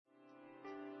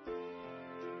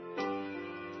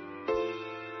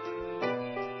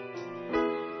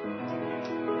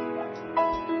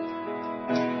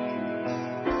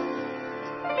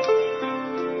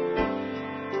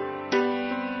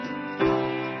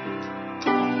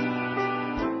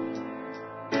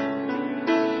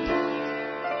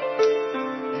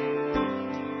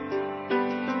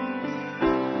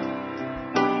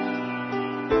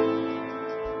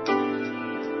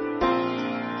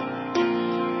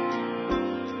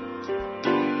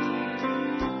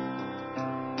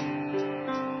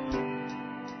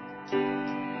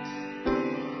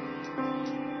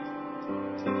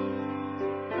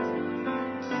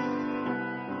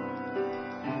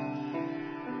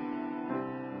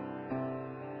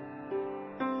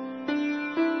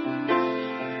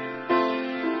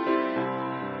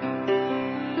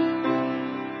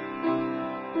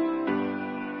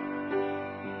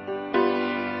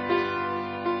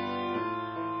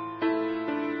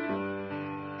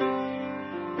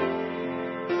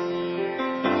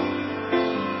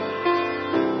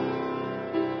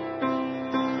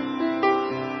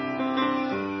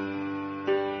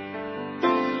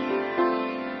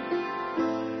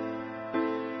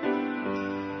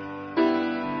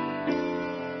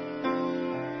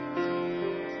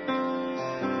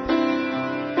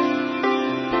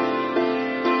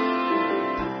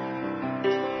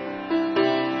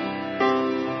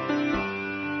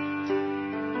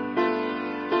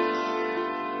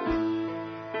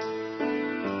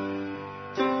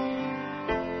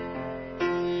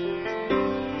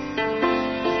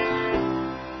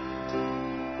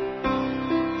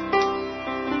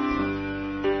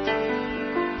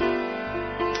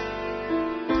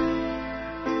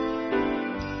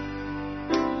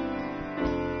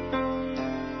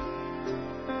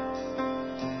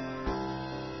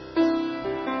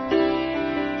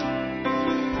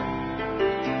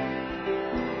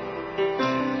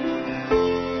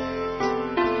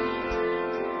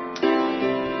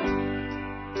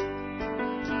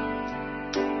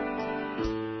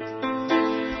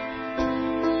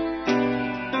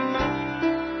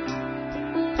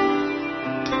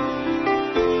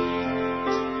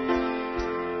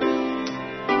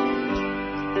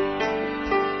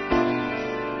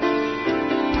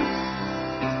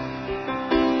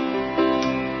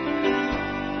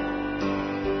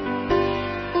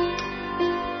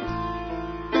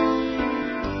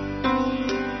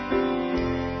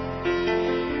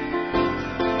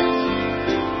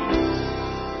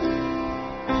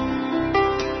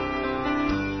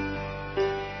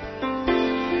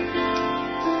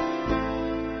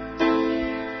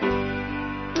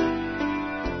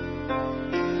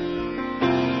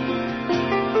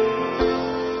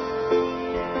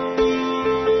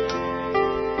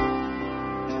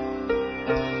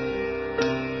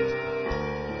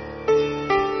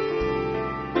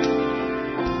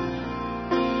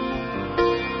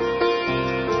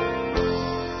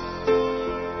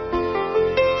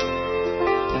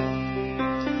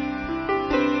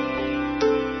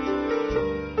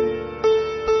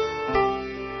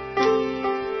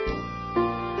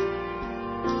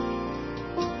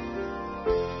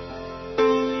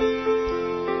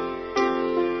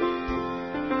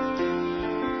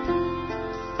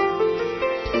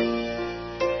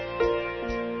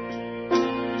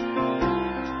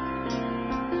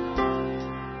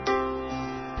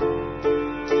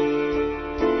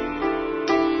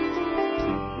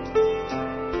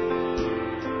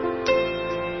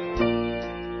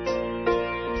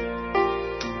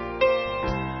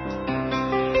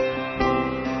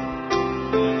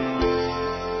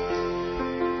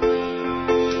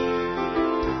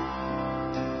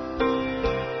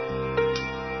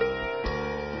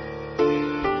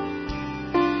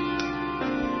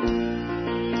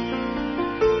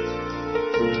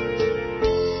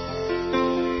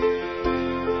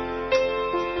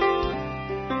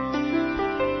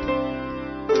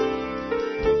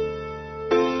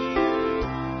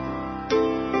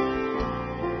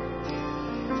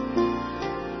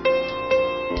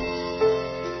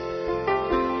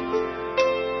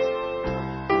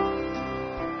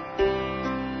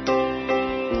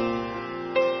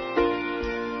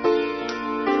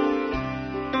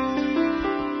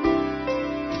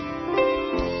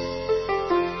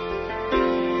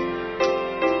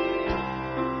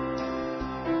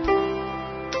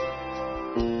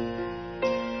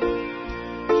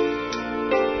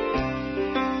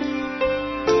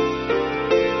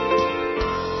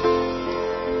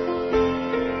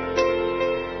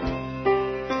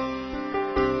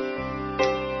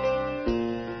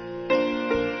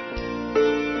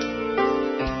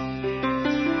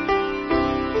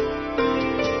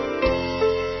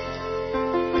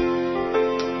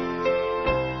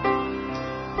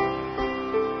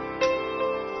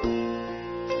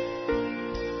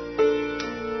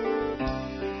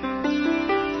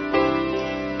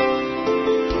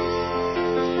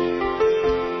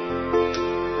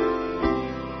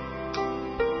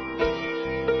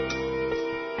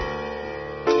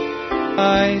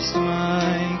Christ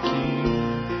my King.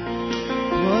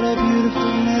 What a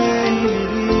beautiful name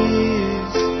it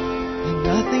is, and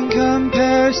nothing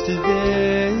compares to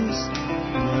this.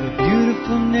 What a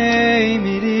beautiful name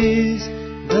it is,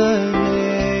 the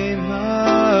name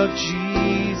of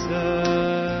Jesus.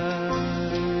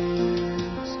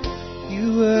 You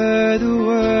were the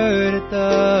Word at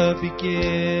the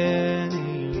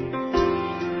beginning,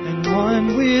 and one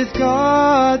with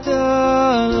God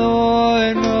the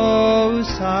Lord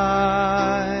Most High.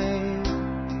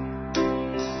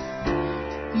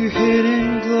 Your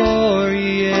hidden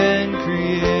glory in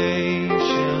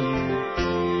creation,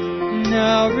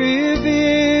 now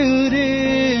revealed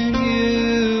in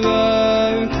you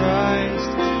are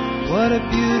Christ. What a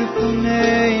beautiful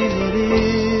name it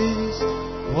is,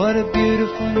 what a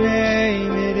beautiful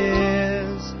name it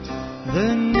is,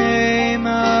 the name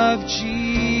of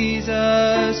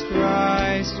Jesus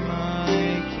Christ my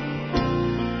King.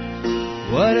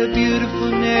 What a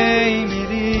beautiful name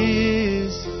it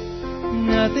is,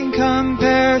 nothing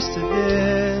compares to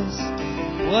this.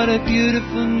 What a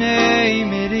beautiful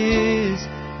name it is,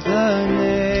 the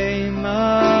name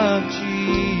of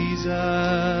Jesus.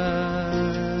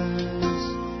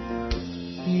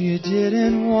 You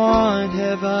didn't want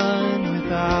heaven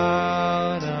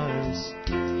without us,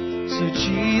 so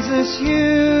Jesus,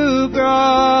 you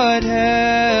brought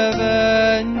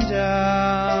heaven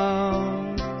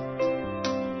down.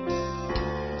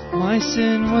 My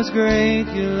sin was great,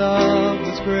 your love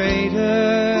was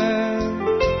greater.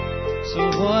 So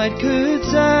what could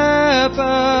separate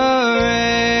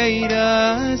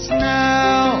us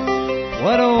now?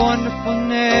 What a wonderful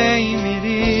name it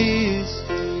is,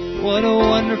 what a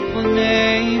wonderful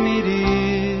name it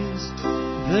is,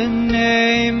 the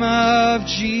name of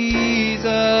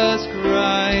Jesus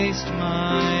Christ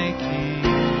my King.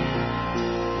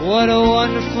 What a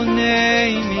wonderful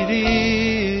name it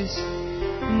is,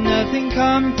 nothing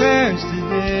compares to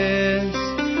this.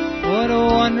 What a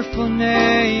wonderful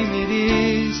name it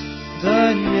is,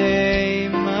 the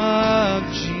name of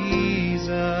Jesus.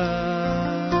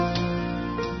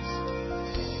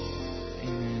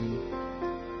 Amen.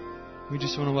 We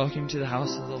just want to welcome you to the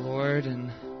house of the Lord,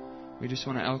 and we just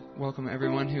want to welcome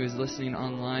everyone who is listening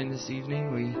online this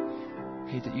evening. We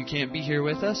hate that you can't be here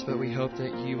with us, but we hope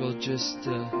that you will just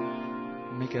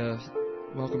make a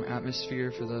welcome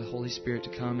atmosphere for the Holy Spirit to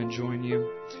come and join you.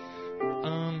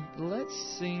 Let's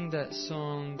sing that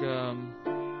song,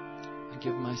 I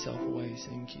Give Myself Away.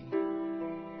 Sing, key.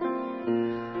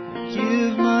 I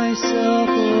give myself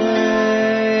away.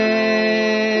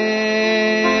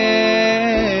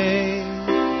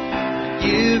 I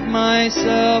give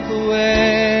myself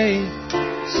away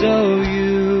so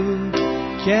you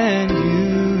can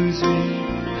use me.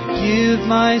 I give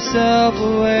myself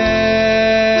away.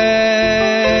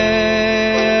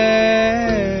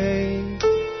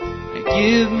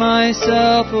 Give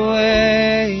myself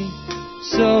away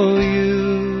so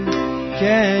you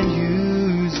can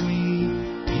use me.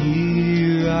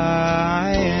 Here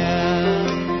I am,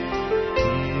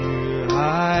 here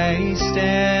I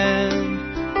stand.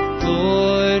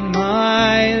 Lord,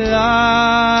 my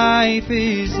life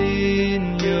is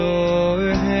in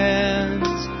your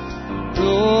hands.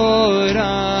 Lord,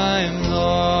 I'm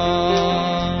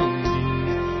longing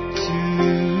to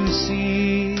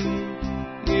see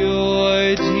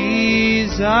your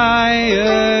desires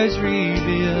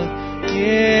revealed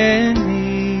in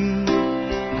me.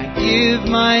 give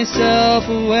myself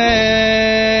away.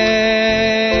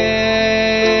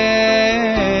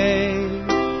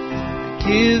 I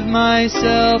give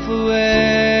myself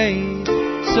away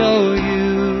so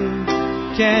you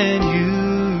can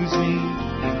use me.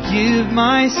 I give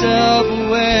myself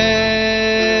away.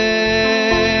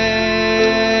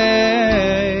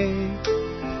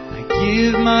 I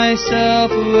give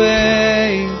myself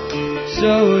away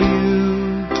so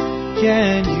you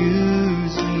can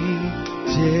use me.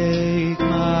 Take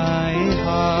my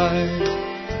heart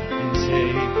and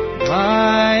take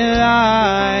my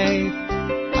life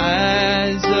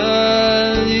as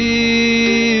a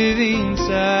living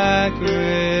sacrifice.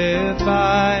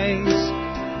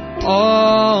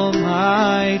 All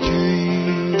my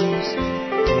dreams,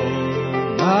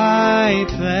 all my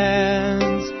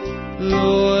plans,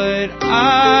 Lord,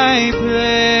 I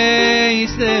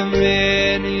place them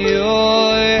in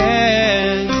your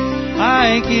hands.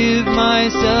 I give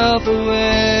myself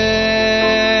away.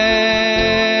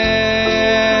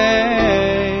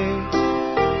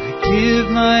 I give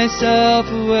myself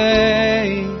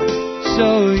away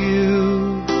so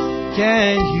you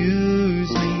can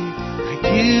use me. I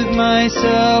give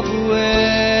myself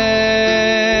away.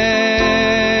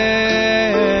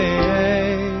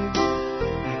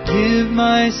 I give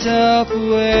myself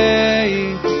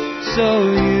away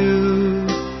so you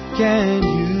can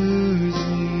use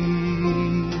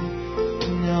me.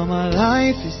 Now my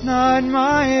life is not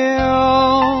my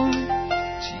own.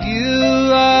 To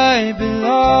you I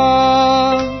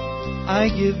belong. I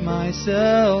give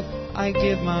myself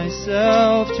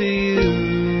to you.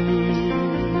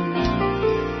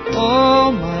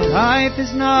 Oh, my life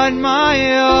is not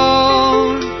my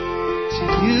own. To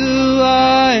you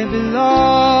I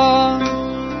belong.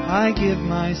 I give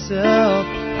myself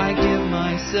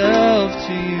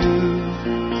to you.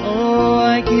 Oh,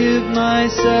 I give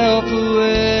myself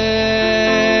away.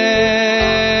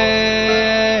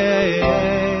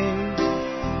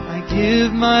 I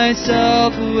give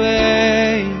myself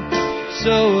away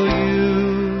so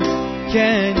you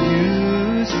can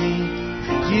use me.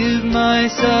 I give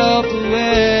myself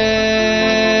away.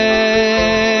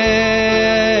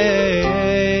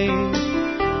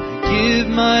 I give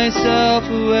myself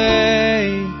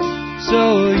away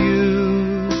so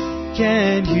you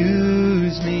can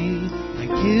use me. I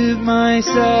give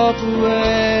myself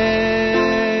away.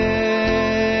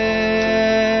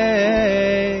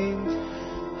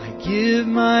 I give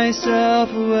myself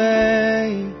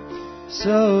away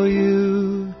so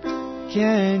you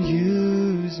can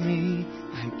use me.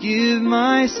 I give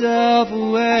myself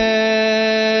away.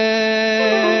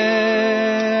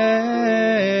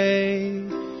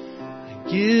 I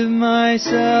give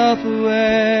myself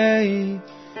away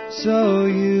so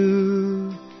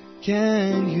you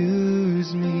can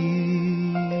use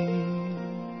me.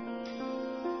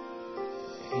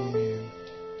 Amen.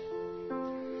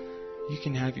 You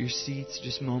can have your seats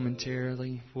just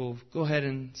momentarily. We'll go ahead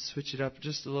and switch it up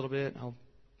just a little bit. I'll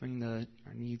bring our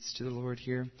needs to the Lord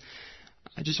here.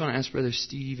 I just want to ask Brother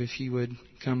Steve if he would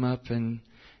come up and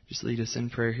just lead us in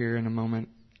prayer here in a moment.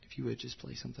 If you would just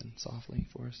play something softly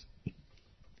for us.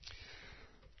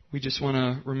 We just want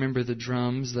to remember the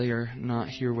drums. They are not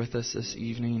here with us this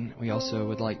evening. We also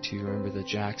would like to remember the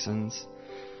Jacksons.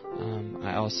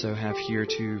 I also have here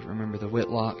to remember the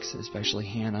Whitlocks, especially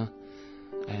Hannah,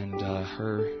 and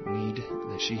her need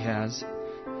that she has.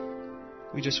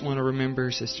 We just want to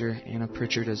remember Sister Anna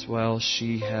Pritchard as well.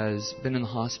 She has been in the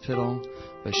hospital,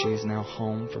 but she is now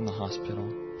home from the hospital.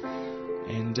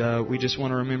 And we just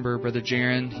want to remember Brother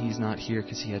Jaron. He's not here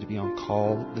because he had to be on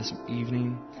call this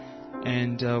evening.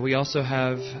 And we also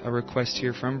have a request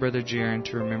here from Brother Jaron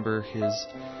to remember his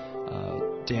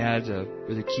dad,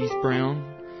 Brother Keith Brown,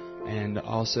 and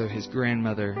also his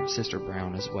grandmother, Sister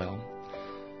Brown, as well.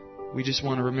 We just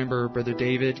want to remember Brother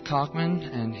David Cockman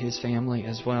and his family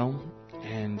as well.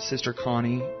 And Sister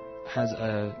Connie has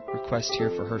a request here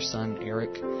for her son,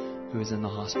 Eric, who is in the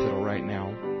hospital right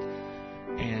now.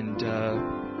 And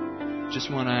just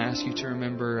want to ask you to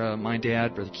remember my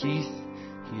dad, Brother Keith.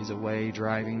 He is away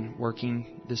driving,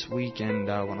 working this week, and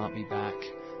will not be back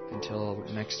until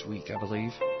next week, I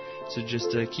believe. So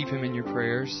just keep him in your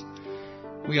prayers.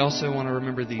 We also want to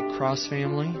remember the Cross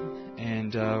family,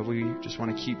 and we just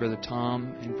want to keep Brother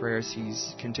Tom in prayers.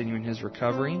 He's continuing his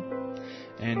recovery.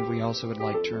 And we also would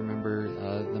like to remember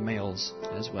the males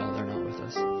as well. They're not with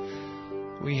us.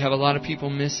 We have a lot of people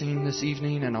missing this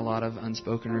evening and a lot of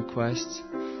unspoken requests.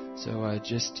 So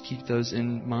just keep those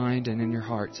in mind and in your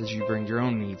hearts as you bring your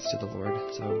own needs to the Lord.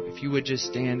 So if you would just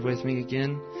stand with me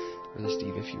again, Brother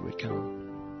Steve, if you would come.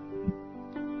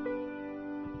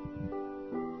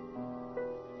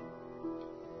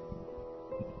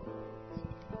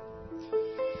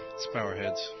 Let's bow our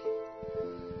heads.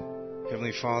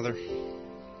 Heavenly Father,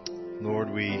 Lord,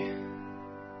 we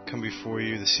come before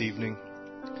you this evening.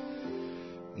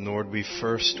 Lord, we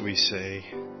say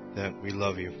that we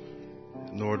love you.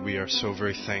 Lord, we are so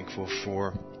very thankful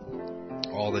for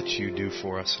all that you do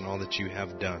for us and all that you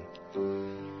have done.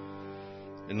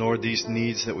 And Lord, these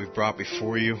needs that we've brought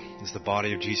before you as the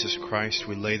body of Jesus Christ,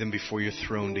 we lay them before your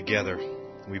throne together.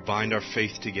 We bind our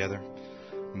faith together.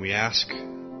 And we ask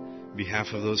on behalf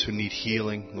of those who need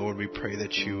healing, Lord, we pray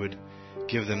that you would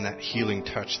give them that healing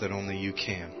touch that only you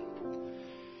can.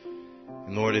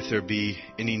 And Lord, if there be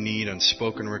any need,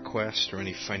 unspoken request, or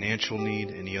any financial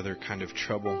need, any other kind of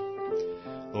trouble,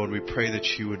 Lord, we pray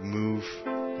that you would move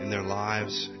in their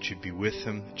lives, that you'd be with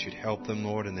them, that you'd help them,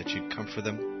 Lord, and that you'd comfort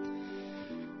them.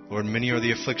 Lord, many are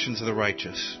the afflictions of the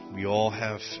righteous. We all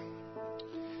have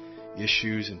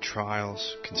issues and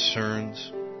trials,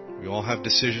 concerns. We all have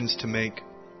decisions to make.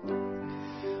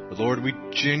 But Lord, we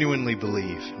genuinely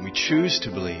believe, and we choose to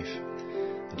believe,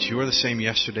 that you are the same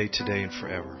yesterday, today, and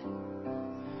forever.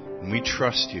 And we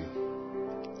trust you.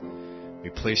 We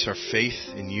place our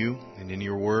faith in you and in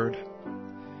your word.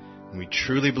 And we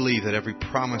truly believe that every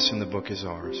promise in the book is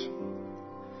ours.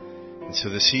 And so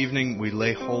this evening we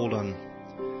lay hold on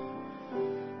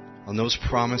those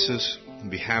promises on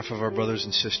behalf of our brothers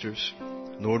and sisters.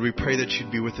 Lord, we pray that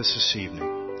you'd be with us this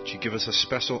evening, that you'd give us a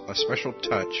special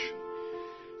touch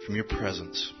from your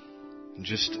presence, and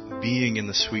just being in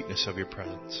the sweetness of your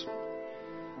presence.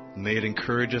 May it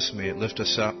encourage us, may it lift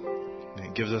us up, may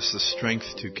it give us the strength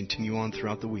to continue on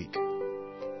throughout the week.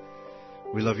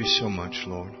 We love you so much,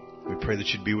 Lord. We pray that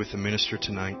you'd be with the minister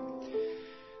tonight.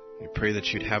 We pray that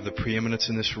you'd have the preeminence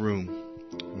in this room.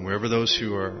 And wherever those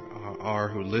who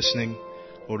are listening,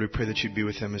 Lord, we pray that you'd be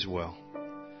with them as well.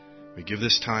 We give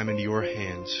this time into your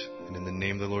hands, and in the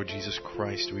name of the Lord Jesus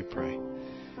Christ we pray.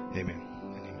 Amen.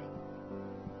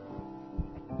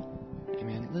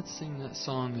 Amen. Let's sing that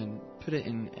song and put it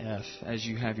in F as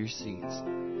you have your seats.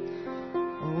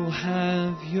 Oh,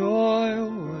 have your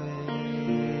way.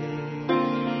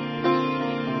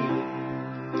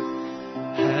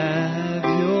 Have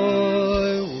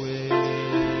your way.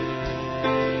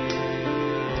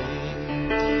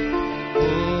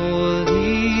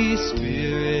 Holy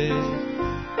Spirit,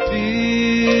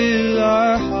 fill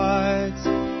our hearts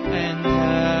and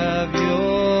have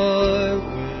your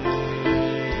way.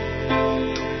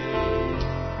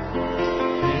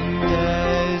 And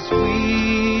as we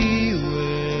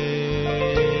wait,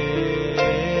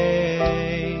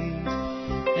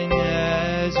 and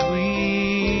as we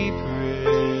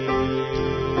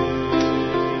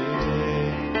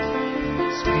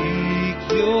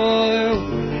your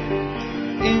word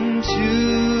into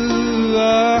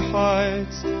our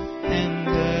hearts and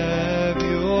have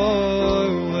your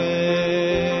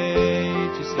way.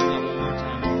 Just sing that one more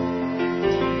time.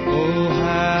 Oh,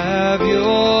 have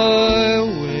your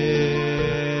way.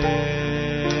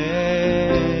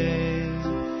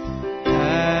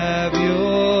 Have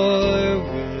your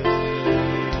way.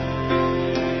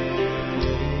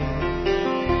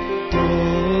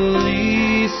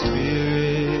 Holy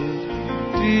Spirit,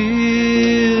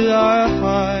 fill our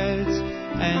hearts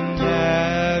and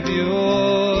have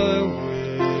your way.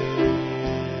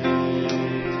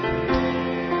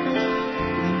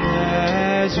 And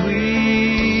as we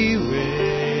wait,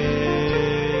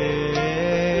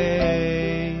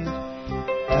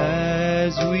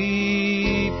 as we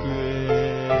pray,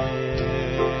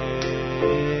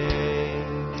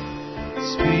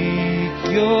 speak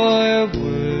your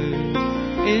word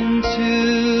into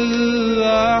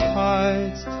our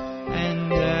hearts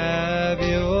and have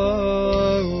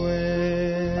your way.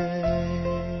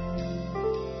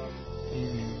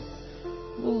 Amen.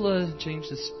 We'll change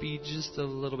the speed just a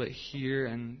little bit here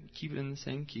and keep it in the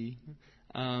same key.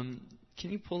 Can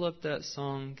you pull up that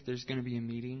song, There's Going to Be a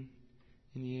Meeting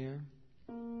in the Air?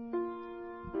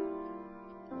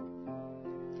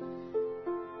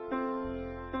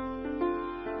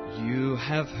 You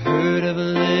have heard of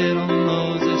little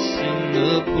Moses in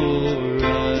the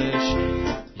bulrush.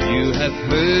 You have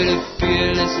heard of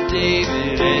fearless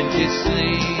David and his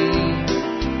sling.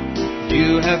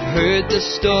 You have heard the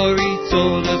story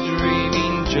told of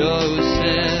dreaming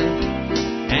Joseph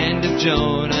and of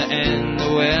Jonah and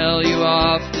the well you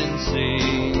often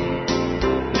sing.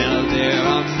 Now there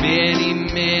are many,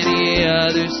 many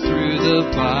others through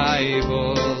the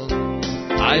Bible.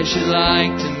 I should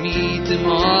like to meet them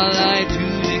all, I do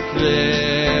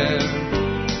declare.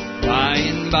 By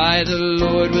and by the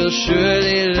Lord will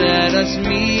surely let us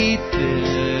meet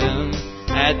them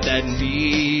at that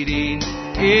meeting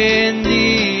in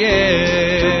the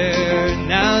air.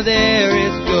 Now there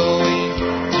is going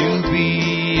to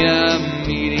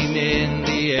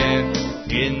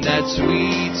that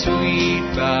sweet, sweet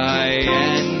by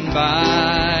and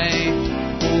by.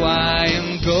 Oh, I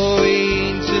am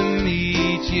going to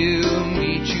meet you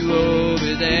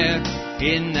over there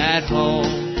in that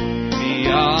home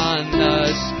beyond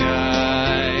the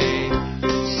sky.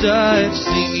 Such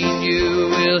singing you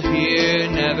will hear,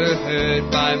 never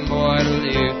heard by mortal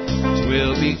ear.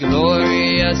 'Twill be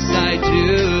glorious, I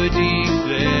do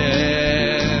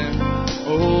declare.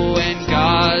 Oh, and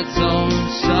God's own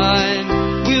Son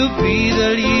will be the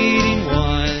leading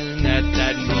one at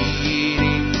that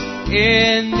meeting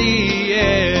in the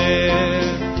air.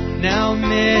 Now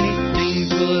many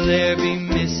things will there be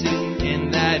missing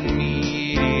in that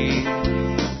meeting,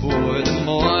 for the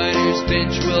mourner's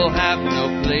bench will have no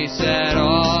place at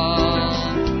all.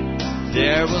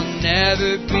 There will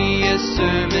never be a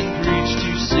sermon preached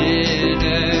to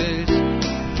sinners,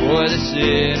 for the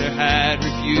sinner had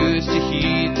refused to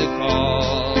heed the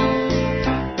call.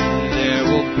 There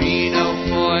will be no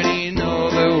mourning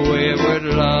over wayward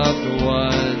loved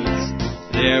ones.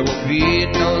 There will be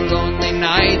no lonely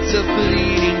nights of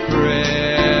pleading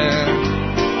prayer.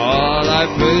 All our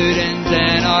burdens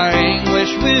and our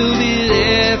anguish will be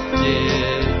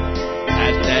lifted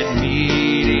at that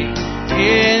meeting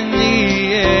in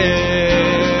the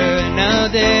air. Now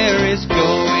there is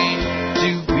going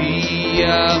to be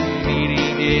a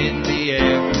meeting in the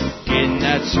air, in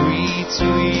that sweet,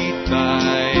 sweet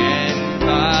by and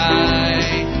by.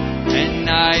 And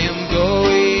I am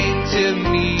going to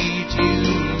meet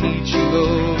you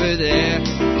over there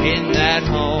in that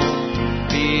home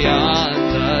beyond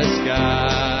the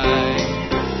sky.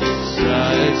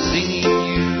 Such singing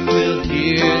you will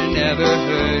hear, never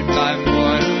heard by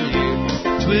mortal ear.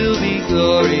 'Twill be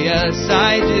glorious,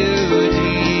 I do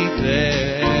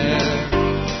declare.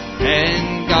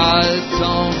 And God's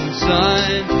own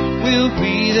Son will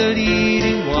be the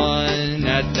leading one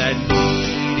at that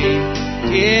meeting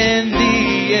in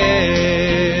the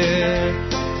air.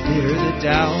 There the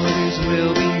doubters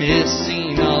will be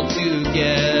missing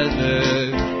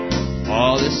altogether.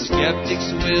 All the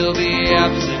skeptics will be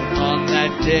absent on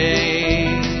that day.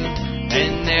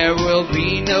 And there will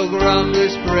be no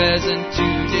grumblers present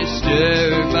to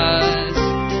disturb us.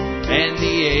 And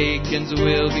the Achans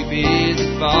will be busy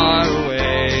far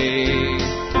away.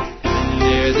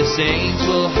 There the saints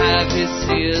will have His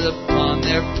seal upon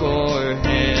their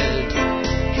foreheads,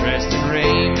 dressed in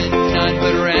raiment none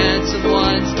but ransomed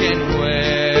ones can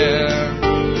wear.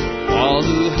 All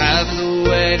who have the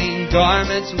wedding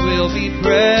garments will be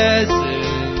present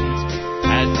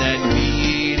at that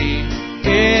meeting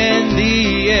in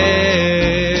the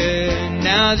air.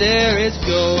 Now there is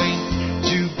going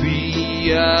to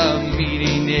be a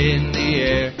meeting in the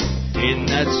air, in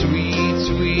that sweet,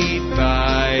 sweet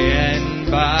by and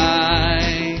by.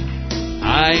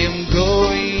 I am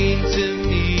going to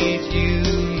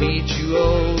meet you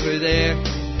over there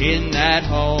in that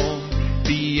home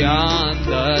beyond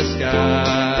the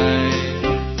sky.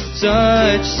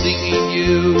 Such singing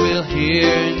you will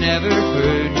hear, never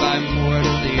heard by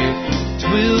mortal ear.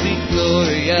 'Twill be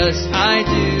glorious, I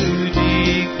do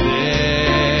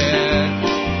declare.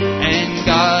 And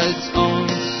God's own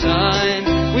Son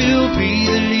will be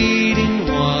the leading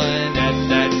one at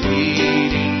that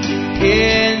meeting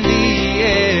in the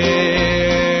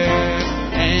air.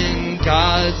 And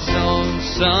God's own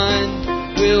Son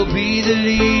will be the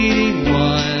leading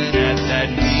one at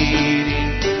that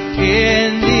meeting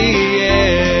in the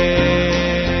air.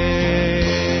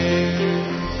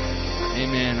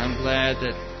 Amen. I'm glad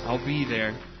that I'll be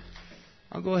there.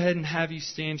 I'll go ahead and have you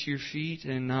stand to your feet,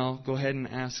 and I'll go ahead and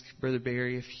ask Brother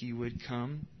Barry if he would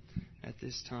come at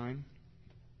this time.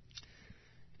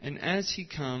 And as he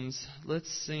comes,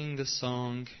 let's sing the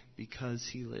song, Because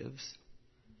He Lives.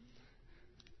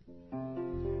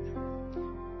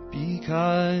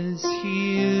 Because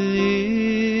He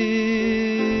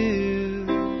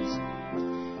lives,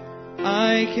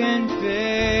 I can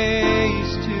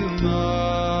face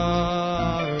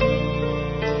tomorrow.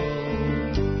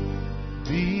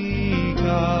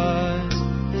 Because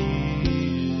He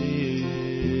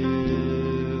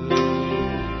lives,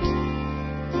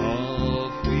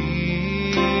 all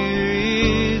fear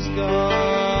is gone.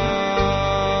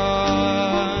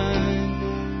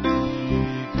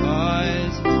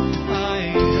 Because I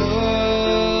know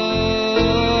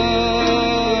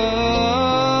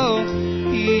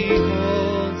He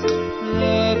holds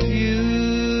the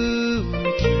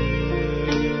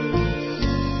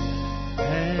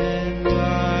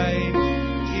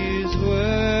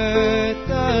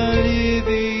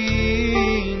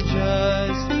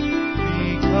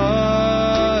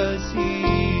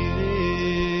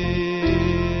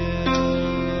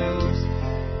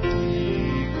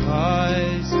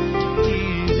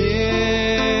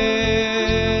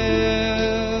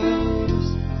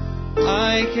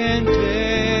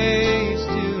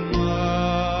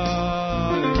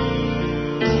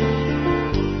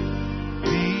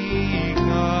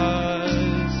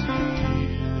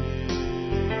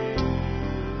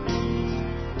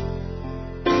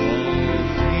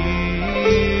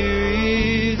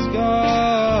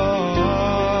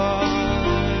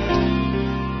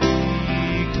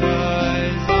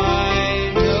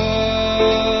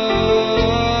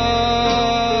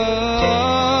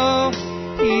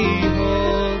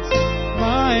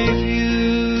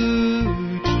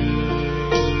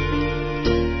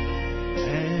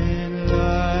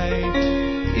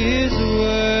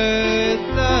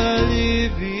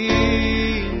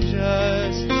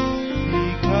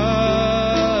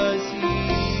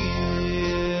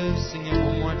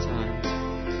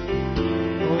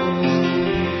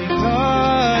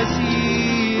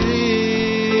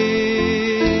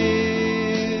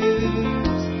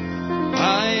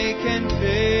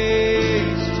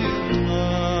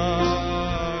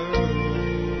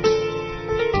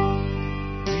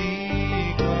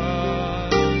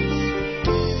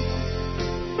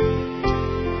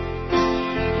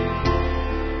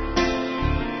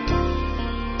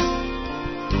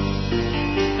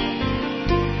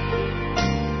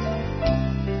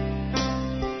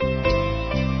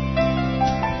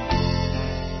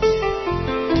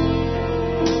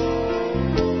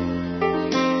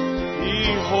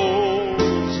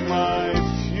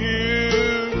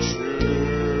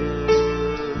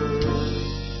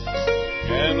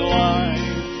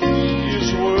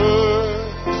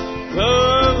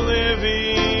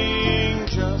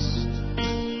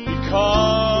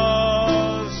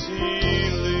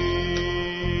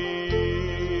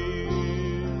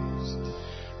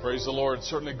It's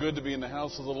certainly good to be in the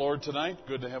house of the Lord tonight.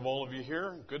 Good to have all of you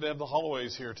here. Good to have the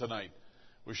Holloways here tonight.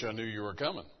 Wish I knew you were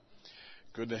coming.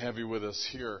 Good to have you with us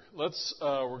here.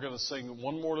 We're going to sing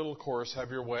one more little chorus,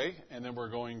 Have Your Way, and then we're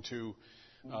going to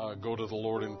go to the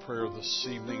Lord in prayer this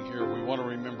evening here. We want to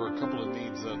remember a couple of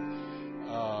needs that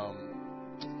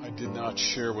I did not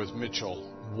share with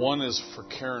Mitchell. One is for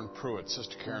Karen Pruitt,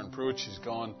 Sister Karen Pruitt. She's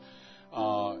gone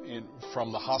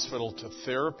from the hospital to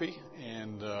therapy,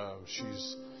 and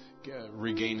she's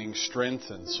regaining strength,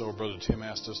 and so Brother Tim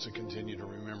asked us to continue to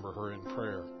remember her in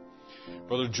prayer.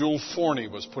 Brother Jewel Forney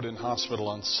was put in hospital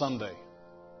on Sunday,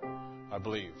 I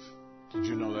believe. Did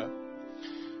you know that?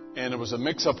 And it was a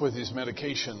mix-up with his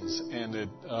medications, and it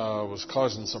was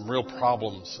causing some real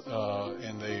problems,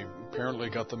 and they apparently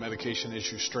got the medication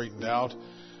issue straightened out.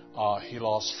 He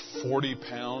lost 40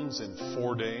 pounds in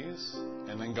 4 days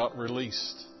and then got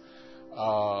released.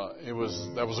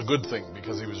 That was a good thing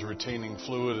because he was retaining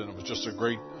fluid, and it was just a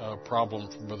great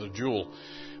problem for Brother Jewel.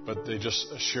 But they just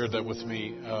shared that with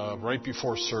me right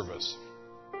before service.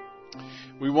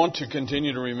 We want to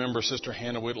continue to remember Sister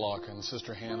Hannah Whitlock, and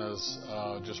Sister Hannah's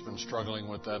just been struggling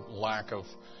with that lack of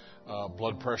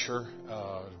blood pressure.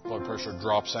 Blood pressure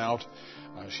drops out.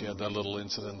 She had that little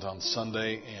incident on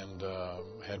Sunday and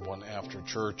had one after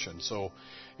church. And so,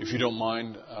 if you don't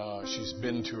mind, she's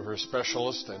been to her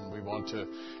specialist, and we want to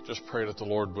just pray that the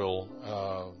Lord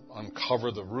will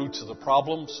uncover the roots of the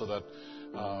problem so that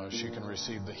she can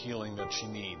receive the healing that she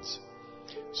needs.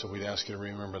 So we'd ask you to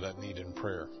remember that need in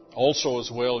prayer. Also, as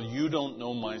well, you don't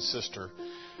know my sister,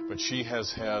 but she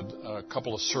has had a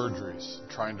couple of surgeries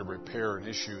trying to repair an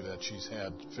issue that she's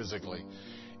had physically.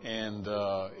 And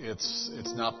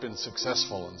it's not been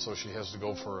successful, and so she has to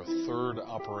go for a third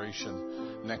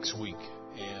operation next week.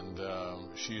 And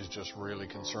she is just really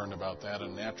concerned about that,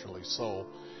 and naturally so.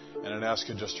 And I'd ask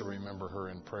you just to remember her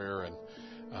in prayer, and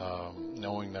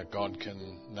knowing that God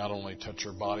can not only touch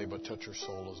her body, but touch her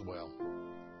soul as well.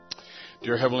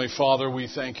 Dear Heavenly Father, we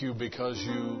thank you because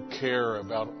you care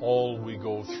about all we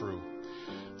go through.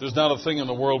 There's not a thing in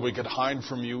the world we could hide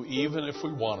from you, even if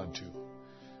we wanted to.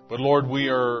 But Lord, we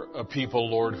are a people,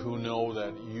 Lord, who know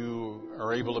that you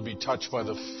are able to be touched by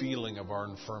the feeling of our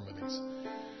infirmities.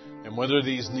 And whether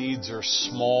these needs are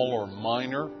small or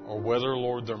minor, or whether,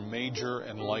 Lord, they're major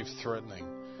and life-threatening,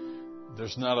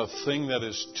 there's not a thing that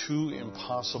is too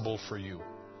impossible for you.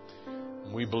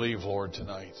 And we believe, Lord,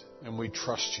 tonight, and we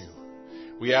trust you.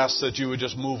 We ask that you would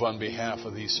just move on behalf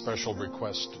of these special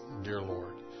requests, dear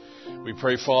Lord. We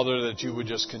pray, Father, that you would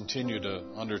just continue to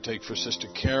undertake for Sister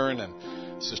Karen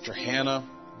and Sister Hannah.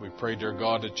 We pray, dear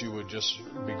God, that you would just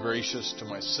be gracious to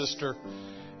my sister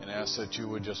and ask that you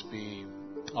would just be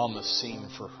on the scene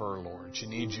for her, Lord. She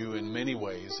needs you in many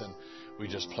ways, and we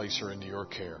just place her into your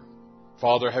care.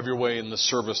 Father, have your way in the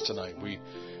service tonight. We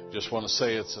just want to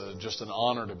say it's just an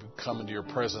honor to come into your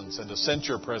presence and to sense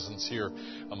your presence here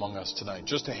among us tonight.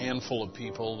 Just a handful of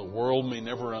people the world may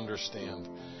never understand.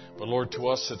 But Lord, to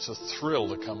us it's a thrill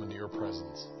to come into your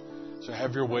presence. So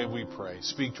have your way, we pray.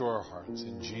 Speak to our hearts.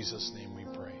 In Jesus' name we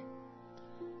pray.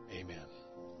 Amen.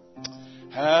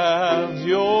 Have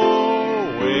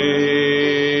your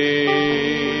way.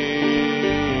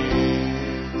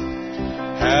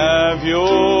 Have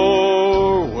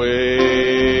your way.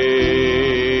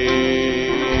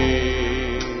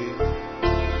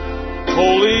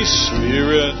 Holy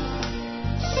Spirit,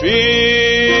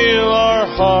 fill our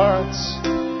hearts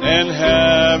and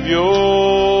have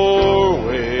your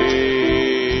way.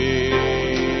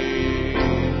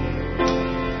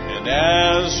 And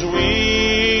as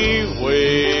we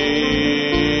wait,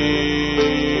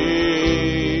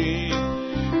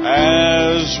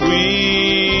 as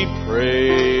we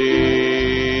pray,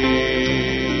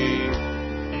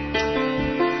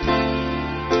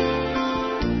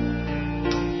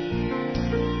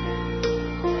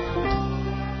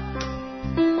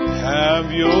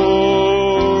 have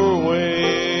your way.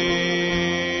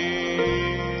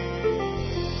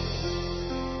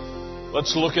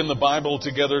 Let's look in the Bible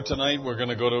together tonight. We're going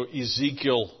to go to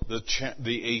Ezekiel, the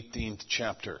 18th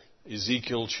chapter.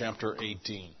 Ezekiel chapter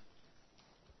 18.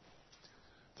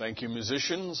 Thank you,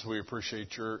 musicians. We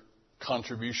appreciate your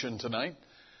contribution tonight.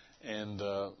 And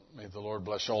may the Lord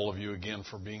bless all of you again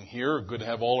for being here. Good to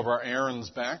have all of our Aarons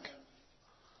back.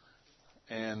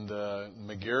 And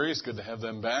McGarry's, good to have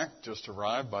them back. Just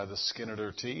arrived by the skin of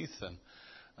their teeth. And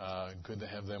good to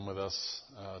have them with us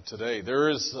today. There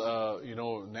is,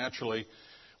 naturally,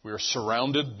 we are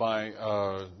surrounded by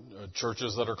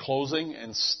churches that are closing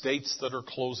and states that are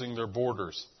closing their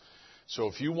borders. So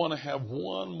if you want to have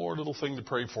one more little thing to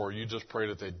pray for, you just pray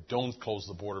that they don't close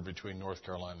the border between North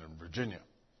Carolina and Virginia.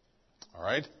 All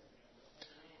right?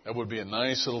 That would be a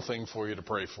nice little thing for you to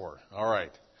pray for. All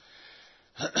right.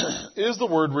 Is the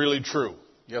word really true?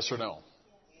 Yes or no?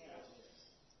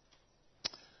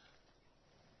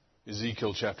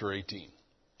 Ezekiel chapter 18.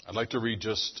 I'd like to read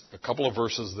just a couple of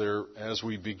verses there as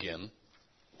we begin.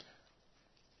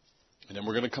 And then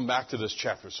we're going to come back to this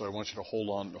chapter, so I want you to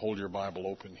hold your Bible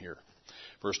open here.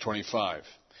 Verse 25.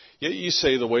 Yet ye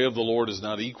say the way of the Lord is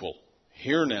not equal.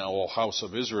 Hear now, O house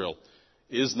of Israel,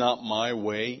 is not my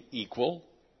way equal?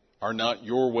 Are not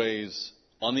your ways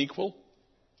unequal?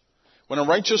 When a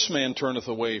righteous man turneth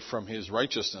away from his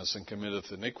righteousness and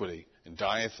committeth iniquity, and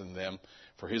dieth in them,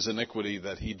 for his iniquity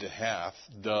that he hath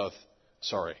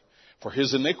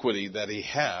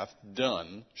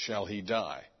done shall he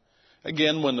die.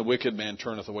 Again, when the wicked man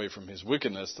turneth away from his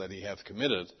wickedness that he hath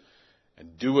committed,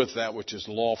 and doeth that which is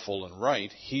lawful and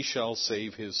right, he shall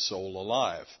save his soul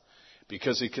alive,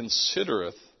 because he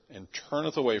considereth and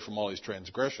turneth away from all his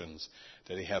transgressions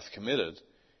that he hath committed.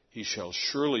 He shall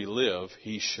surely live,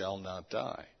 he shall not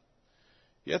die.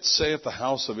 Yet saith the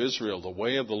house of Israel, the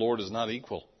way of the Lord is not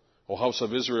equal. O house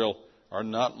of Israel, are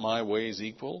not my ways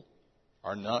equal?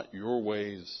 Are not your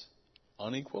ways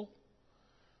unequal?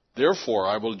 Therefore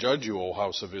I will judge you, O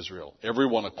house of Israel, every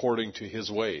one according to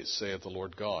his ways, saith the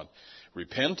Lord God.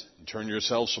 Repent and turn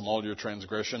yourselves from all your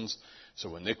transgressions,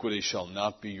 so iniquity shall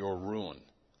not be your ruin.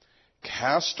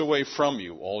 Cast away from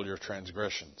you all your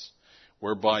transgressions,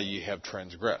 whereby ye have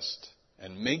transgressed,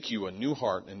 and make you a new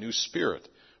heart and a new spirit.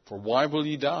 For why will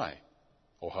ye die,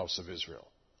 O house of Israel?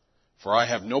 For I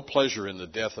have no pleasure in the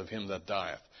death of him that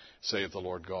dieth, saith the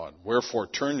Lord God. Wherefore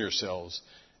turn yourselves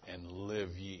and live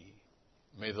ye.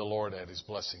 May the Lord add his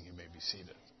blessing. You may be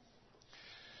seated.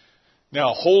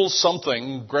 Now, hold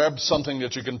something, grab something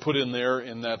that you can put in there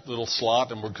in that little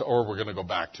slot, and we're going to go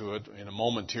back to it in a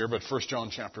moment here. But 1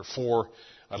 John chapter 4,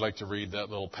 I'd like to read that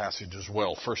little passage as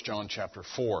well. 1 John chapter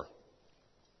 4.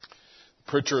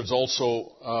 Pritchard's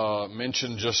also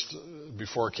mentioned just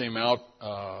before it came out.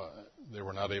 They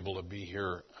were not able to be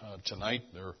here tonight.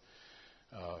 They're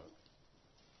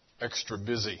extra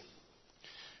busy.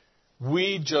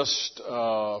 We just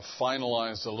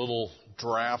finalized a little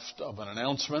draft of an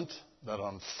announcement that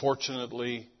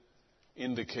unfortunately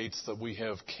indicates that we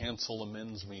have canceled a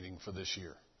men's meeting for this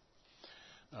year.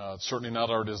 It's certainly not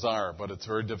our desire, but it's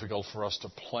very difficult for us to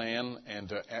plan and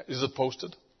to... Is it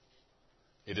posted?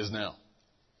 It is now.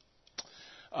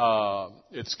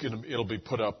 It'll be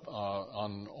put up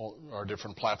on all our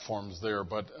different platforms there,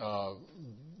 but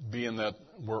being that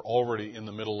we're already in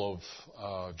the middle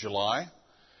of July,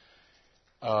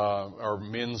 our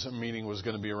men's meeting was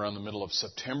going to be around the middle of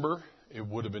September. It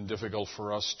would have been difficult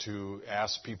for us to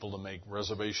ask people to make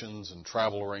reservations and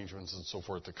travel arrangements and so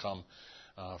forth to come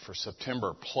for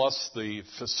September. Plus, the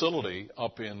facility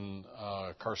up in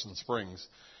Carson Springs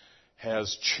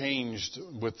has changed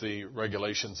with the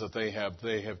regulations that they have.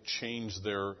 They have changed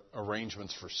their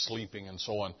arrangements for sleeping and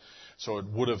so on. So it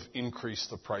would have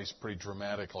increased the price pretty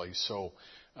dramatically. So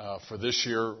for this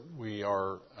year, we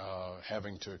are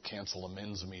having to cancel a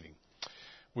men's meeting.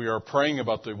 We are praying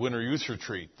about the Winter Youth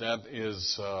Retreat. That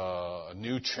is a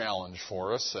new challenge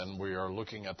for us, and we are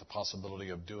looking at the possibility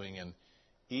of doing an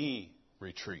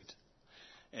e-retreat.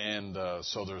 And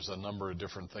so there's a number of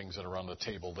different things that are on the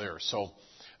table there. So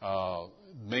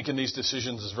making these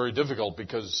decisions is very difficult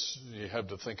because you have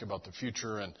to think about the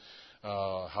future and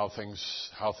how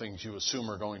things you assume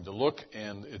are going to look,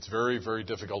 and it's very, very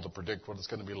difficult to predict what it's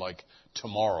going to be like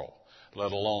tomorrow,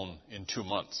 let alone in 2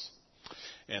 months.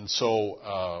 And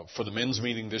so for the men's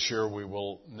meeting this year, we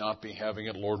will not be having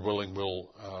it. Lord willing,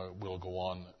 we'll go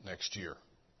on next year.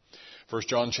 1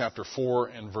 John chapter 4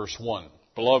 and verse 1.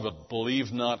 Beloved,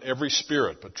 believe not every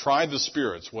spirit, but try the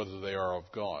spirits whether they are of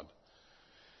God,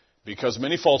 because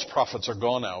many false prophets are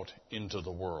gone out into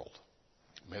the world.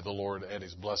 May the Lord add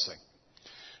His blessing.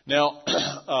 Now,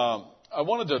 I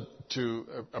wanted to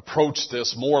approach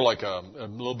this more like a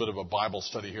little bit of a Bible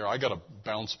study here. I got to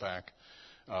bounce back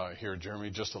here, Jeremy,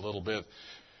 just a little bit.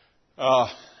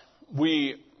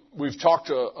 We've talked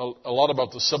a lot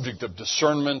about the subject of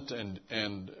discernment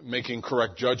and making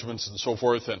correct judgments and so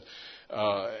forth. And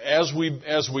as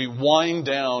we wind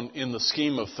down in the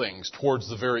scheme of things towards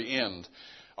the very end,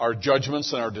 our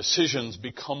judgments and our decisions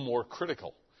become more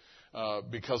critical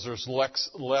because there's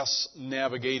less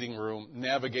navigation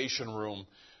room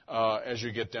as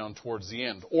you get down towards the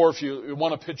end. Or if you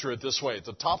want to picture it this way, at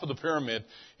the top of the pyramid,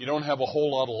 you don't have a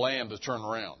whole lot of land to turn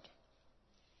around.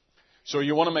 So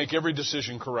you want to make every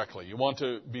decision correctly. You want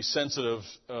to be sensitive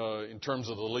in terms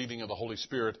of the leading of the Holy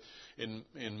Spirit in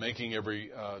making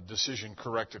every decision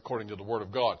correct according to the Word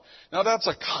of God. Now that's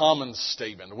a common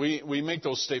statement. We make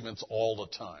those statements all the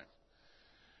time.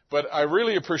 But I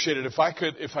really appreciate it if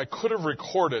I could have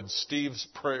recorded Steve's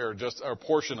prayer, just a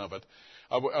portion of it.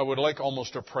 I would like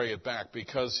almost to pray it back,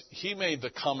 because he made the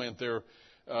comment there,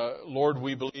 Lord,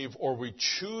 we believe, or we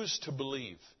choose to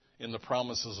believe in the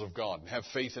promises of God and have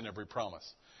faith in every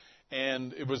promise.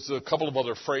 And it was a couple of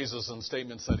other phrases and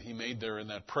statements that he made there in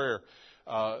that prayer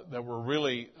that were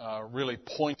really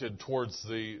pointed towards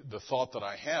the thought that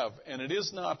I have. And it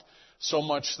is not so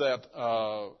much that,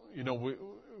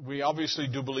 we obviously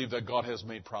do believe that God has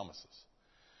made promises.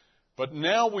 But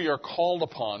now we are called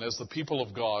upon as the people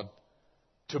of God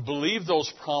to believe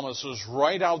those promises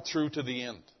right out through to the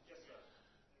end.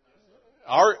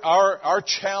 Our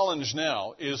challenge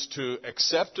now is to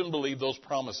accept and believe those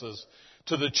promises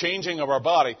to the changing of our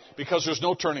body, because there's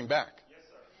no turning back.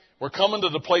 We're coming to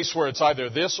the place where it's either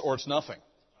this or it's nothing.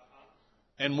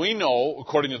 And we know,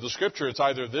 according to the Scripture, it's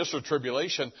either this or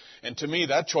tribulation. And to me,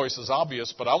 that choice is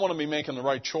obvious, but I want to be making the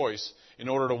right choice in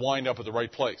order to wind up at the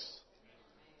right place.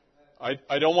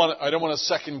 I don't want to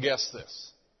second guess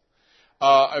this.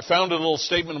 I found a little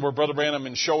statement where Brother Branham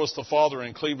in Show Us the Father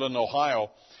in Cleveland, Ohio,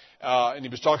 and he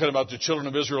was talking about the children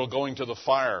of Israel going to the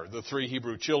fire, the 3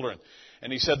 Hebrew children.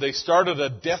 And he said they started a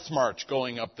death march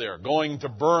going up there, going to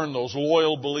burn those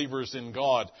loyal believers in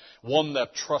God, one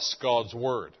that trusts God's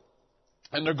Word.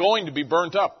 And they're going to be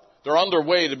burnt up. They're on their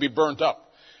way to be burnt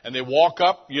up. And they walk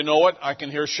up, you know it, I can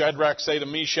hear Shadrach say to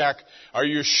Meshach, are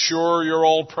you sure you're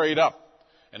all prayed up?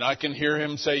 And I can hear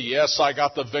him say, yes, I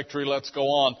got the victory, let's go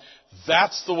on.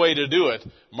 That's the way to do it.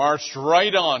 Marched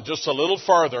right on, just a little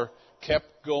farther, kept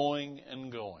going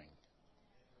and going.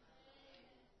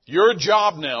 Your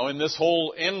job now in this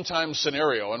whole end time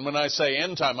scenario, and when I say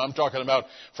end time, I'm talking about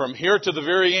from here to the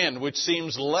very end, which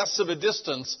seems less of a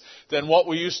distance than what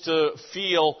we used to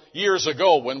feel years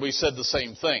ago when we said the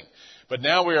same thing. But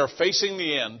now we are facing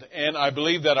the end, and I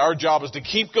believe that our job is to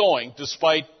keep going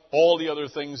despite all the other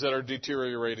things that are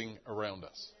deteriorating around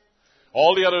us.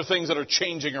 All the other things that are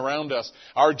changing around us,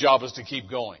 our job is to keep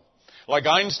going. Like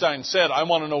Einstein said, I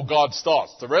want to know God's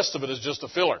thoughts. The rest of it is just a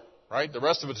filler, right? The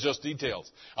rest of it is just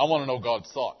details. I want to know God's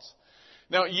thoughts.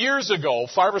 Now, years ago,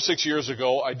 5 or 6 years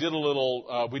ago, we did a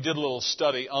little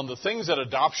study on the things that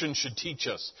adoption should teach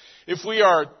us. If we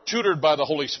are tutored by the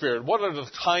Holy Spirit, what are the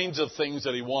kinds of things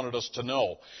that He wanted us to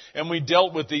know? And we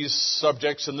dealt with these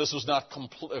subjects, and this was not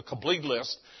a complete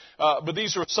list, but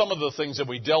these were some of the things that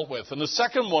we dealt with. And the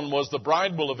second one was the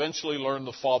bride will eventually learn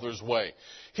the Father's way.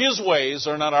 His ways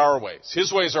are not our ways.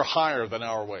 His ways are higher than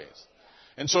our ways.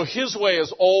 And so His way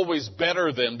is always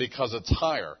better than, because it's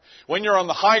higher. When you're on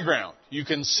the high ground, you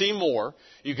can see more,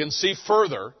 you can see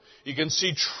further, you can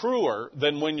see truer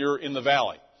than when you're in the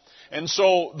valley. And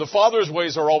so the Father's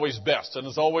ways are always best, and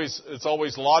it's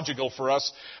always logical for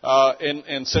us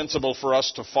and sensible for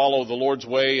us to follow the Lord's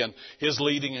way and His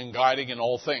leading and guiding in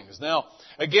all things. Now,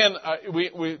 again,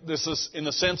 this is, in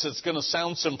a sense, it's going to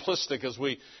sound simplistic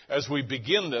as we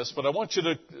begin this, but I want you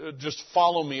to just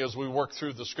follow me as we work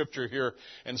through the Scripture here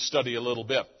and study a little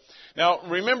bit. Now,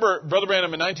 remember, Brother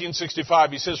Branham in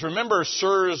 1965, he says, "Remember,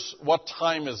 sirs, what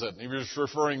time is it?" He was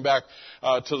referring back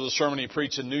to the sermon he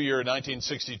preached in New Year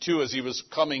 1962 as he was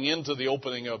coming into the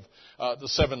opening of the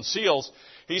seven seals.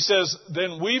 He says,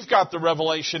 "Then we've got the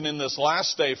revelation in this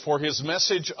last day for His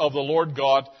message of the Lord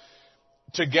God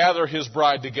to gather His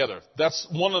bride together." That's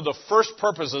one of the first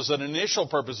purposes and initial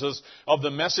purposes of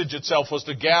the message itself, was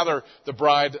to gather the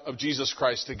bride of Jesus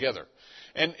Christ together.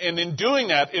 And in doing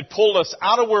that, it pulled us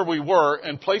out of where we were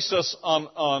and placed us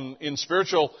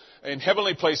in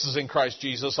heavenly places in Christ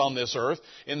Jesus on this earth,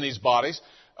 in these bodies,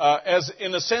 as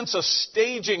in a sense a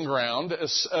staging ground,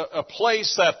 a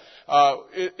place that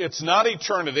it's not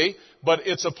eternity, but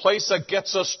it's a place that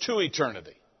gets us to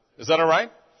eternity. Is that all right?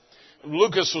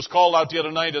 Lucas was called out the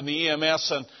other night in the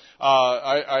EMS, and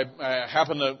I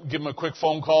happened to give him a quick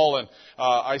phone call, and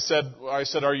I said,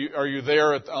 "Are you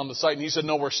there on the site?" And he said,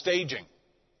 "No, we're staging."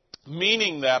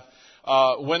 Meaning that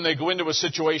when they go into a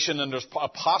situation and there's a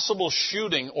possible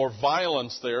shooting or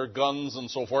violence there, guns and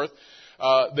so forth,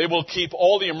 they will keep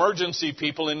all the emergency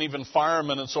people and even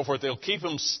firemen and so forth, they'll keep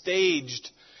them staged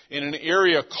in an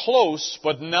area close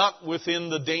but not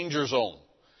within the danger zone.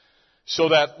 So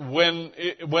that when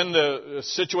the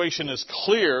situation is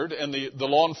cleared and the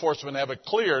law enforcement have it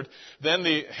cleared, then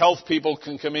the health people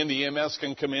can come in, the EMS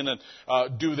can come in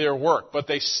and do their work. But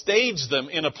they stage them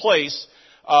in a place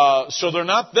so they're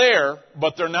not there,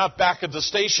 but they're not back at the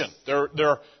station.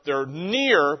 They're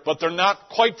near, but they're not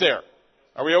quite there.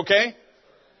 Are we okay?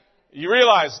 You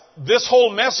realize this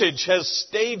whole message has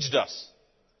staged us.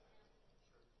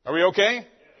 Are we okay?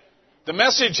 The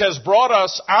message has brought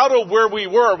us out of where we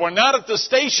were. We're not at the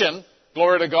station,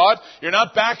 glory to God. You're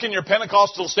not back in your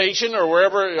Pentecostal station or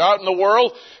wherever out in the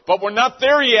world, but we're not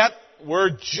there yet.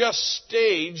 We're just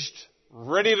staged,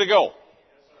 ready to go.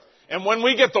 And when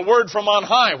we get the word from on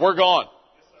high, we're gone.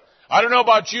 I don't know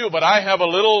about you, but I have a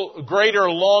little greater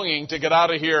longing to get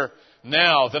out of here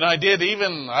now than I did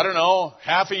even,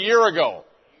 half a year ago.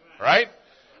 Right?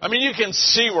 I mean, you can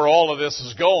see where all of this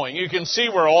is going. You can see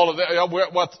where all of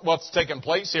what's taking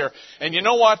place here. And you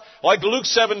know what? Like Luke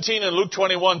 17 and Luke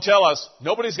 21 tell us,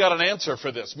 nobody's got an answer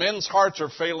for this. Men's hearts are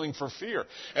failing for fear.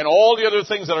 And all the other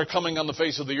things that are coming on the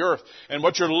face of the earth. And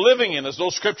what you're living in is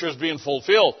those scriptures being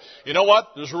fulfilled. You know what?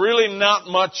 There's really not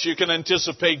much you can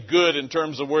anticipate good in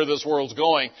terms of where this world's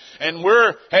going. And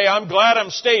I'm glad I'm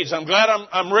staged. I'm glad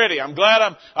I'm ready. I'm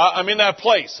glad I'm in that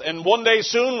place. And one day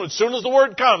soon, as soon as the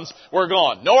word comes, we're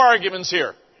gone. No arguments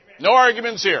here. No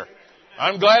arguments here.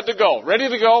 I'm glad to go. Ready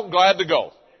to go, glad to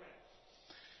go.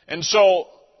 And so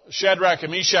Shadrach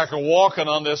and Meshach are walking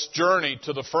on this journey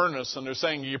to the furnace, and they're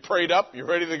saying, "You prayed up? You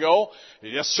ready to go?"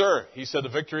 "Yes, sir." He said, "The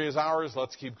victory is ours.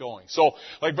 Let's keep going." So,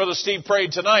 like Brother Steve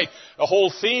prayed tonight, the whole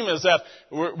theme is that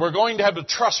we're going to have to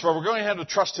trust, but we're going to have to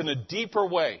trust in a deeper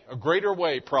way, a greater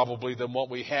way probably than what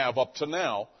we have up to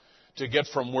now, to get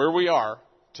from where we are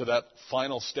to that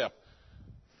final step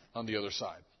on the other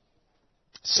side.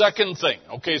 Second thing,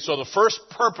 okay, so the first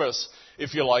purpose,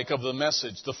 if you like, of the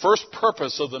message, the first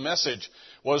purpose of the message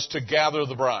was to gather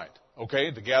the bride,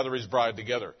 okay, to gather His bride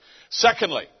together.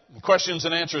 Secondly, Questions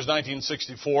and Answers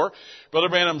 1964, Brother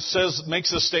Branham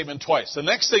makes this statement twice. The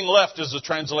next thing left is the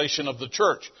translation of the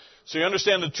church. So you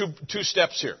understand the two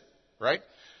steps here, right?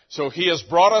 So He has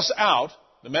brought us out,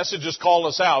 the message has called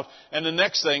us out, and the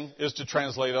next thing is to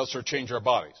translate us or change our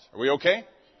bodies. Are we okay?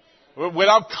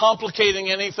 Without complicating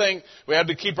anything, we have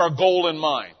to keep our goal in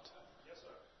mind.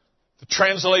 The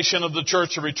translation of the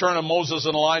church, the return of Moses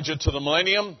and Elijah to the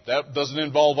millennium, that doesn't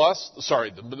involve us.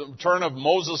 The return of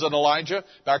Moses and Elijah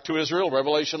back to Israel,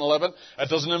 Revelation 11, that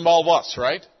doesn't involve us,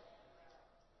 right?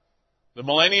 The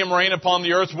millennium reign upon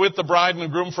the earth with the bride and the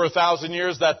groom for 1,000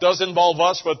 years. That does involve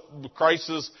us, but Christ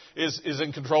is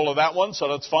in control of that one, so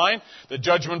that's fine. The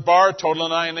judgment bar,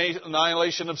 total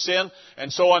annihilation of sin,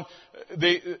 and so on.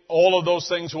 All of those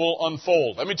things will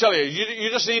unfold. Let me tell you, you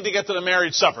just need to get to the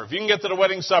marriage supper. If you can get to the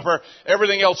wedding supper,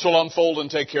 everything else will unfold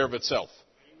and take care of itself.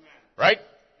 Right?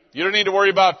 You don't need to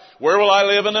worry about where will I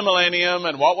live in the millennium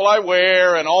and what will I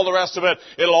wear and all the rest of it.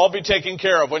 It'll all be taken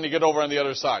care of when you get over on the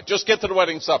other side. Just get to the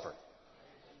wedding supper.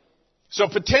 So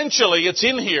potentially it's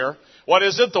in here, What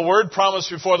is it? The word promised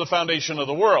before the foundation of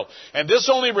the world. And this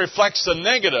only reflects the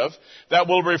negative that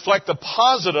will reflect the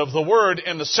positive, the word,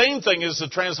 and the same thing is the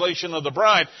translation of the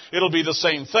bride. It'll be the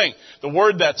same thing. The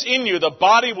word that's in you, the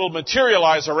body will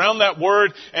materialize around that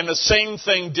word, and the same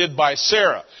thing did by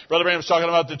Sarah. Brother Branham's talking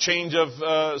about the change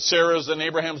of Sarah's and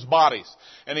Abraham's bodies.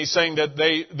 And he's saying that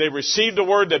they received the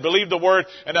word, they believed the word,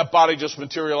 and that body just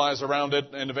materialized around it,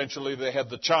 and eventually they had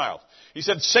the child. He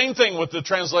said, same thing with the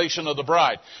translation of the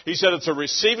bride. He said it's a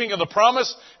receiving of the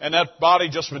promise, and that body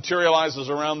just materializes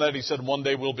around that. He said one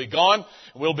day we'll be gone,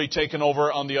 we'll be taken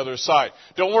over on the other side.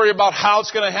 Don't worry about how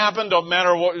it's going to happen.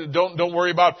 Don't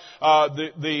worry about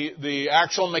the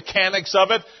actual mechanics of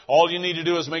it. All you need to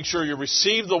do is make sure you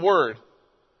receive the word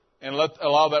and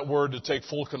allow that word to take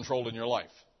full control in your life.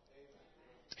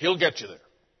 He'll get you there.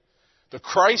 The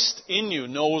Christ in you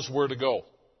knows where to go,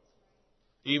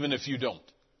 even if you don't.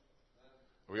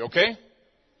 Are we okay?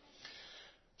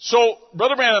 So,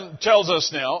 Brother Branham tells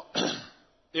us now,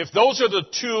 if those are the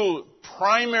two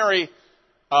primary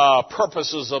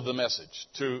purposes of the message,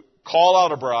 to call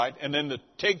out a bride and then to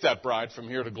take that bride from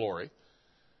here to glory,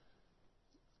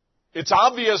 it's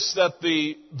obvious that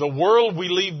the world we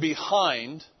leave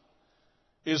behind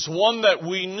is one that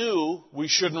we knew we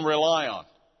shouldn't rely on.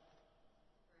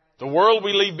 The world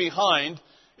we leave behind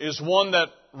is one that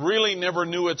really never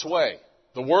knew its way.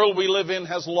 The world we live in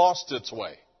has lost its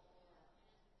way.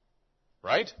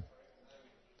 Right?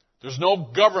 There's no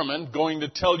government going to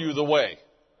tell you the way.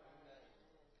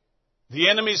 The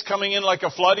enemy's coming in like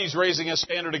a flood. He's raising a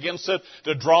standard against it.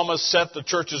 The drama's set. The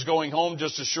church is going home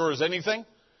just as sure as anything.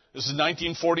 This is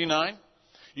 1949.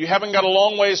 You haven't got a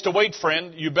long ways to wait,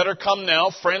 friend. You better come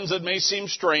now. Friends, it may seem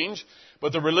strange,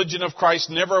 but the religion of Christ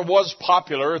never was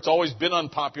popular. It's always been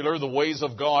unpopular, the ways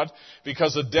of God,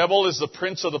 because the devil is the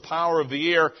prince of the power of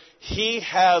the air. He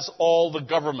has all the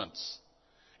governments.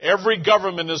 Every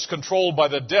government is controlled by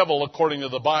the devil according to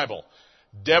the Bible.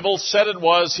 Devil said it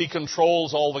was, he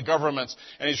controls all the governments.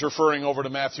 And he's referring over to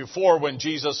Matthew 4 when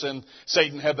Jesus and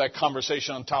Satan had that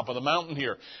conversation on top of the mountain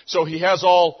here. So he has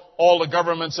all the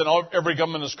governments, and every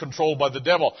government is controlled by the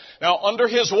devil. Now, under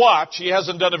his watch, he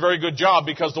hasn't done a very good job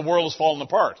because the world has fallen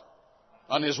apart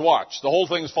on his watch. The whole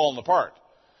thing's fallen apart.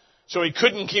 So he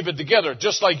couldn't keep it together,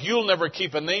 just like you'll never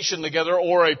keep a nation together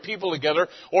or a people together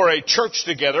or a church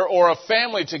together or a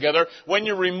family together when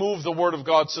you remove the Word of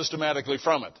God systematically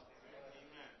from it.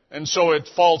 And so it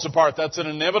falls apart. That's an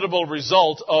inevitable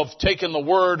result of taking the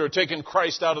Word or taking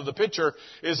Christ out of the picture,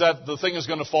 is that the thing is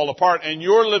going to fall apart. And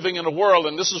you're living in a world,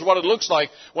 and this is what it looks like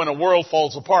when a world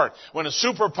falls apart. When a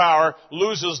superpower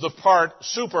loses the part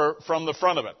super from the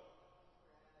front of it.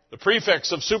 The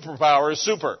prefix of superpower is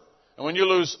super. And when you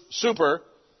lose super,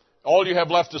 all you have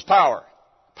left is power.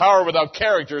 Power without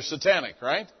character is satanic,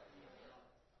 right?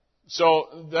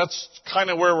 So that's kind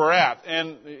of where we're at.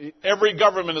 And every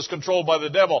government is controlled by the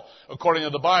devil, according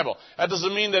to the Bible. That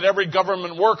doesn't mean that every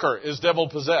government worker is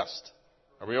devil-possessed.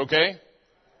 Are we okay?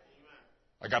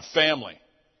 I got family.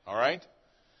 All right?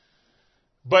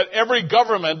 But every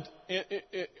government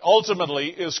ultimately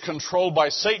is controlled by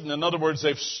Satan. In other words,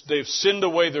 they've sinned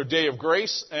away their day of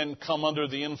grace and come under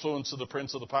the influence of the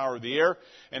prince of the power of the air,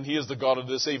 and he is the god of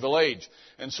this evil age.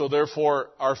 And so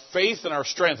therefore, our faith and our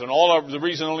strength, and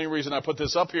the only reason I put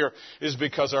this up here is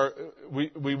because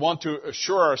we want to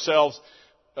assure ourselves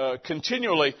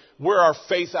continually where our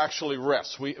faith actually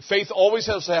rests. Faith always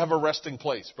has to have a resting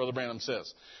place, Brother Branham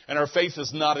says. And our faith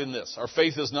is not in this. Our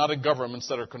faith is not in governments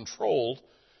that are controlled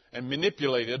and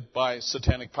manipulated by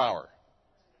satanic power.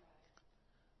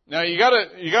 Now you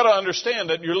gotta understand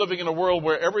that you're living in a world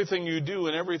where everything you do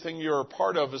and everything you're a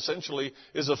part of essentially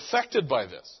is affected by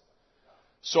this.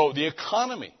 So the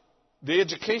economy, the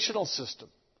educational system,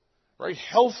 right?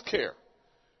 Healthcare,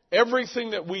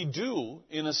 everything that we do,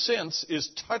 in a sense,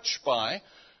 is touched by,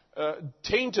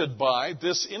 tainted by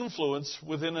this influence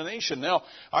within a nation. Now,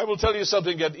 I will tell you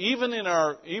something that even in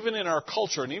our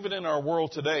culture and even in our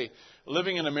world today,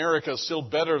 living in America is still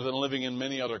better than living in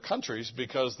many other countries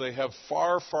because they have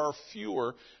far, far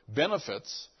fewer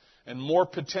benefits and more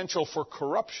potential for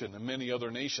corruption in many other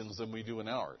nations than we do in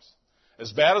ours.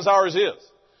 As bad as ours is.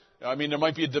 I mean, there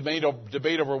might be a debate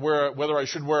over whether I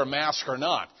should wear a mask or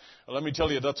not. Let me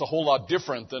tell you, that's a whole lot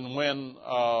different than when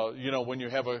you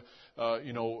have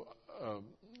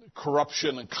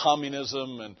corruption and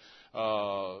communism and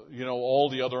all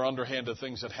the other underhanded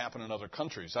things that happen in other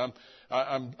countries.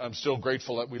 I'm still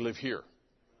grateful that we live here.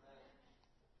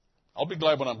 I'll be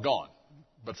glad when I'm gone,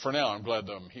 but for now I'm glad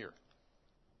that I'm here.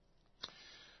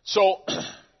 So,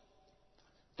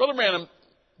 Brother Branham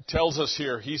tells us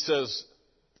here. He says,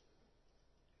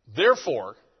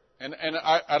 therefore, and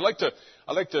I'd like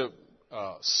to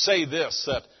say this,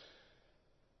 that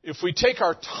if we take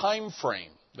our time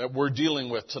frame that we're dealing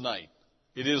with tonight,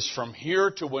 it is from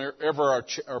here to wherever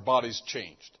our body's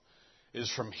changed. It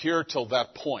is from here till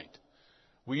that point.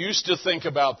 We used to think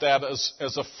about that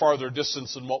as a farther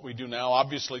distance than what we do now.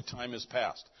 Obviously, time has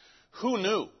passed. Who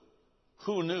knew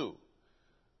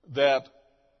that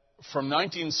from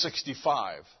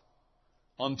 1965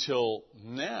 until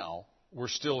now, we're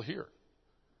still here?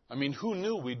 I mean, who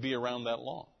knew we'd be around that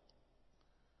long?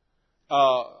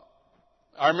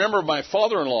 I remember my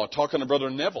father-in-law talking to Brother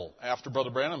Neville after Brother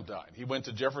Branham died. He went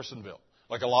to Jeffersonville,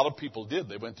 like a lot of people did.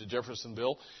 They went to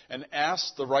Jeffersonville and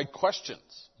asked the right questions.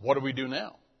 What do we do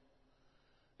now?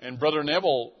 And Brother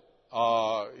Neville,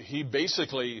 he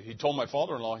told my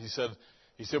father-in-law, he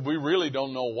said, we really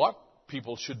don't know what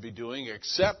people should be doing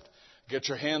except get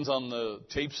your hands on the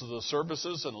tapes of the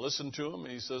services and listen to them.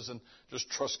 And he says, and just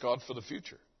trust God for the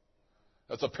future.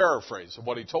 That's a paraphrase of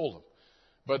what he told them.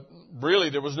 But really,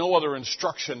 there was no other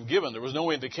instruction given. There was no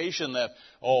indication that,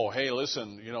 oh, hey,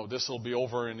 listen, this will be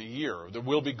over in a year. That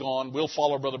we'll be gone. We'll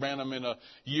follow Brother Branham in a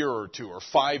year or 2 or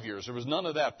 5 years. There was none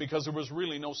of that because there was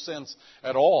really no sense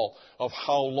at all of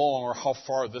how long or how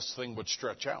far this thing would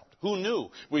stretch out. Who knew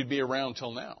we'd be around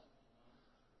till now?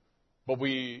 But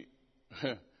we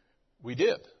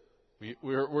did.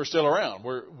 We're still around.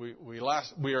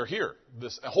 We are here.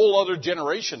 A whole other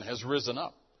generation has risen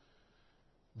up,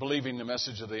 believing the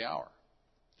message of the hour.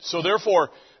 So therefore,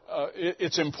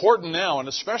 it's important now, and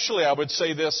especially I would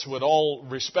say this with all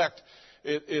respect,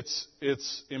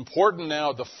 it's important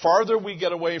now, the farther we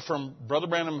get away from Brother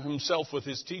Branham himself with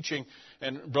his teaching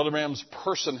and Brother Branham's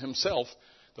person himself,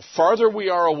 the farther we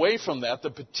are away from that, the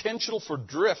potential for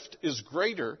drift is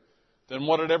greater than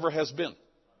what it ever has been.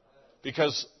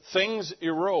 Because things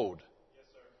erode.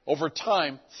 Over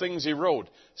time, things erode.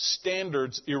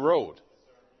 Standards erode.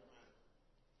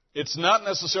 It's not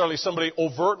necessarily somebody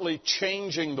overtly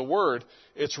changing the word.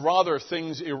 It's rather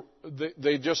things,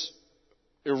 they just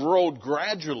erode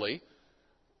gradually,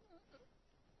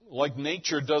 like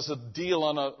nature does a deal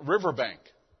on a riverbank.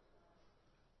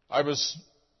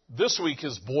 This week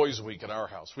is Boys' Week at our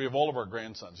house. We have all of our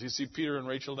grandsons. You see Peter and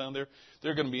Rachel down there?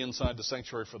 They're going to be inside the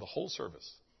sanctuary for the whole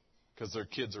service because their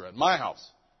kids are at my house.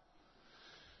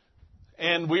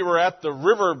 And we were at the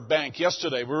river bank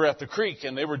yesterday. We were at the creek,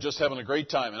 and they were just having a great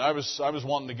time. And I was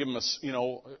wanting to give them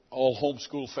all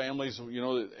homeschool families.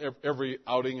 Every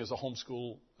outing is a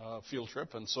homeschool field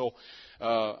trip. And so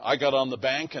I got on the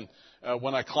bank, and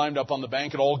when I climbed up on the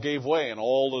bank, it all gave way, and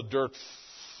all the dirt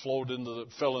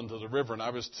fell into the river. And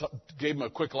I gave them a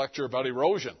quick lecture about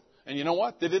erosion. And you know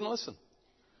what? They didn't listen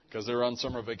because they were on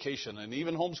summer vacation. And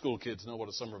even homeschool kids know what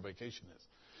a summer vacation is.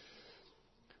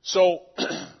 So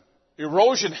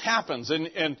erosion happens,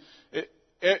 and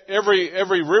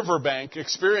every riverbank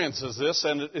experiences this,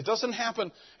 and it doesn't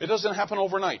happen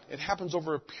overnight. It happens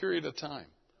over a period of time.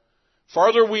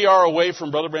 Farther we are away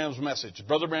from Brother Branham's message,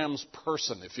 Brother Branham's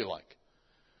person, if you like,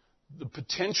 the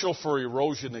potential for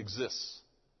erosion exists.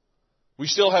 We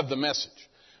still have the message,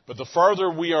 but the farther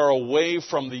we are away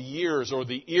from the years or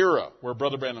the era where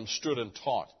Brother Branham stood and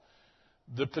taught,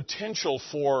 the potential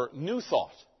for new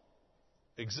thought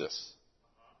exists.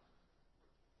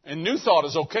 And new thought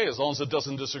is okay as long as it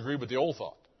doesn't disagree with the old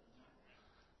thought.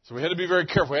 So we had to be very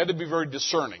careful. We had to be very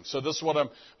discerning. So this is what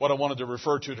I wanted to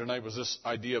refer to tonight was this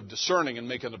idea of discerning and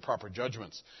making the proper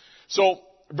judgments. So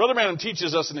Brother Branham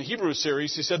teaches us in the Hebrew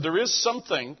series, he said there is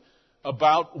something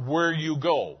about where you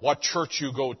go, what church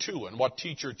you go to, and what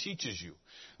teacher teaches you.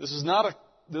 This is not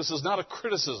a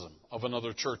criticism of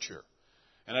another church here.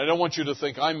 And I don't want you to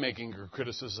think I'm making a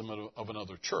criticism of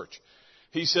another church.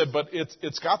 He said, but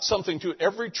it's got something to it.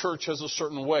 Every church has a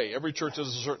certain way. Every church has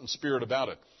a certain spirit about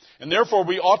it. And therefore,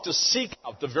 we ought to seek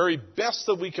out the very best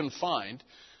that we can find.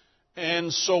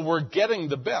 And so we're getting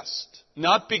the best.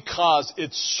 Not because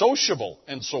it's sociable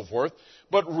and so forth,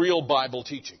 but real Bible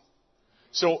teaching.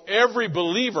 So every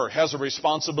believer has a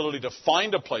responsibility to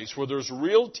find a place where there's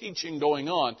real teaching going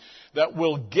on that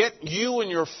will get you and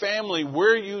your family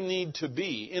where you need to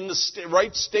be in the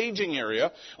right staging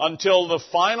area until the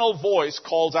final voice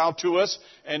calls out to us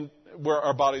and where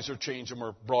our bodies are changed and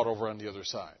we're brought over on the other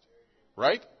side.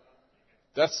 Right?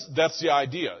 That's the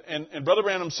idea. And Brother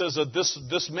Branham says that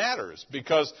this matters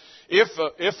because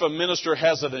if a minister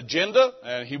has an agenda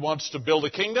and he wants to build a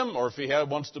kingdom or if he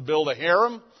wants to build a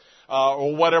harem,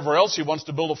 or whatever else, he wants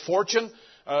to build a fortune,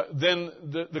 then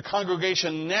the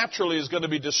congregation naturally is going to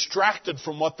be distracted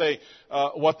from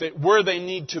where they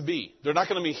need to be. They're not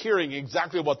going to be hearing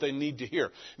exactly what they need to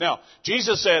hear. Now,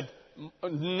 Jesus said,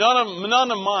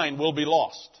 none of mine will be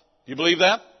lost. Do you believe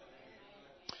that?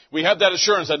 We have that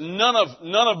assurance that none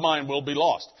of mine will be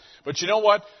lost. But you know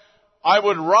what? I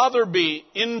would rather be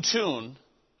in tune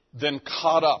than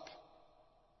caught up.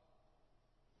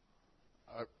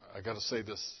 I got to say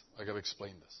this. I got to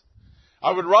explain this.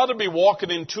 I would rather be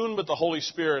walking in tune with the Holy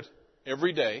Spirit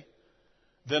every day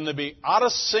than to be out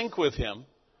of sync with Him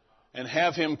and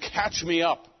have Him catch me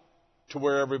up to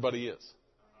where everybody is.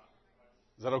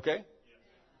 Is that okay?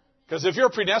 Because if you're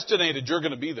predestinated, you're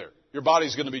going to be there. Your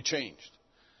body's going to be changed.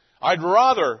 I'd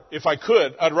rather, if I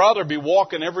could, I'd rather be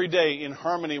walking every day in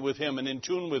harmony with Him and in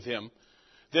tune with Him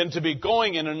than to be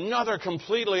going in another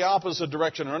completely opposite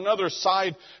direction or another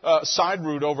side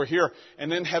route over here and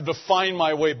then have to find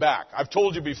my way back. I've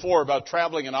told you before about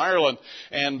traveling in Ireland,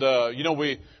 and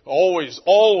we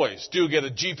always do get a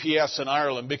GPS in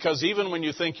Ireland, because even when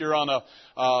you think you're on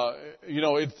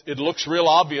it looks real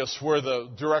obvious where the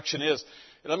direction is.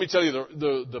 Let me tell you,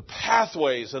 the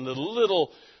pathways and the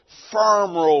little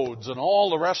farm roads and all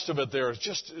the rest of it there is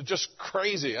just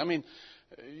crazy. I mean,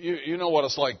 you know what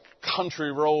it's like,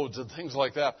 country roads and things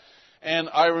like that. And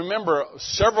I remember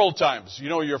several times,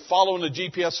 you're following the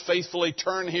GPS faithfully,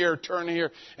 turn here,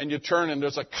 and you turn and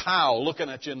there's a cow looking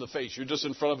at you in the face. You're just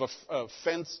in front of a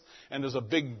fence and there's a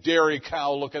big dairy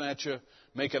cow looking at you,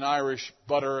 making Irish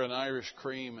butter and Irish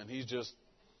cream, and he's just,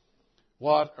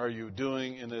 what are you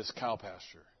doing in this cow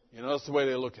pasture? That's the way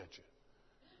they look at you.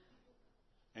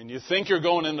 And you think you're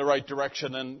going in the right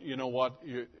direction, and you know what?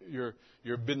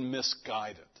 You've been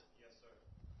misguided.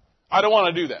 I don't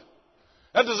want to do that.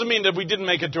 That doesn't mean that we didn't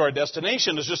make it to our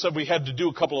destination. It's just that we had to do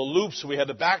a couple of loops. We had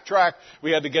to backtrack.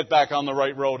 We had to get back on the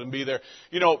right road and be there.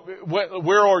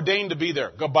 We're ordained to be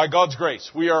there by God's grace.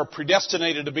 We are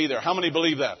predestinated to be there. How many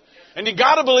believe that? And you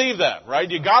got to believe that, right?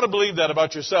 You got to believe that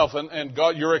about yourself and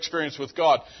God, your experience with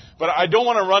God. But I don't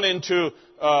want to run into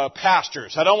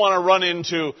pastures. I don't want to run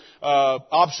into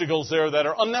obstacles there that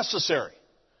are unnecessary.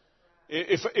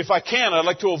 If I can, I'd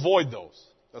like to avoid those.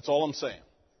 That's all I'm saying.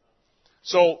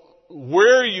 So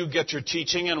where you get your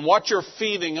teaching and what you're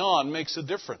feeding on makes a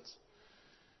difference.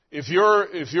 If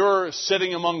you're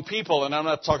sitting among people, and I'm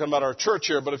not talking about our church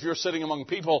here, but if you're sitting among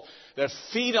people that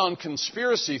feed on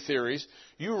conspiracy theories,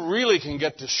 you really can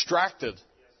get distracted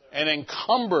and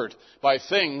encumbered by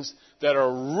things that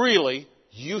are really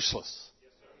useless.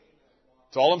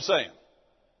 That's all I'm saying.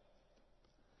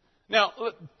 Now,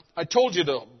 I told you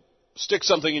to stick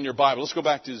something in your Bible. Let's go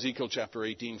back to Ezekiel chapter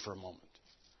 18 for a moment.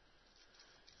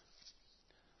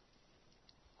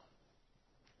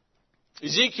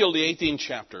 Ezekiel, the 18th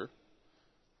chapter,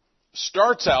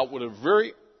 starts out with a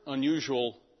very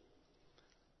unusual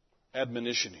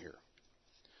admonition here.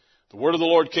 The word of the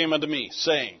Lord came unto me,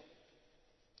 saying,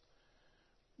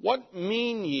 What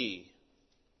mean ye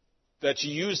that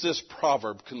ye use this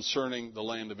proverb concerning the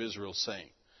land of Israel, saying,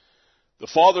 The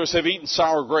fathers have eaten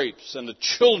sour grapes, and the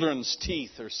children's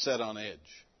teeth are set on edge?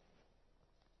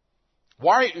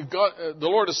 Why, God, the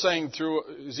Lord is saying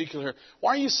through Ezekiel here,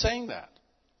 why are you saying that?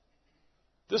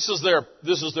 This is their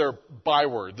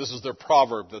byword. This is their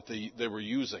proverb that they were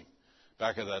using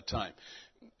back at that time.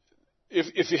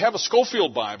 If you have a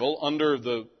Schofield Bible, under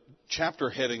the chapter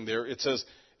heading there, it says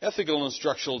ethical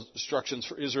instructions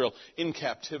for Israel in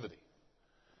captivity.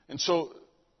 And so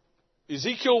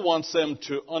Ezekiel wants them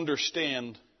to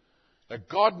understand that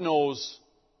God knows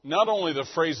not only the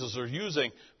phrases they're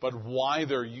using, but why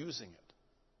they're using it.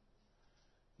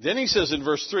 Then he says in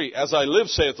verse 3, As I live,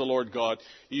 saith the Lord God,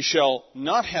 ye shall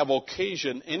not have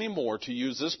occasion any more to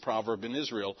use this proverb in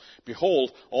Israel.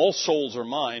 Behold, all souls are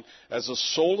mine. As the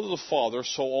soul of the Father,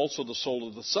 so also the soul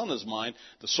of the Son is mine.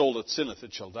 The soul that sinneth,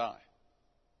 it shall die.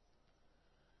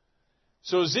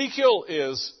 So Ezekiel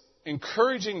is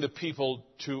encouraging the people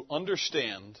to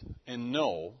understand and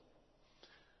know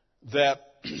that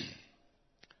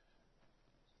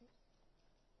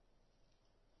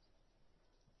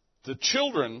the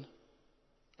children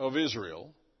of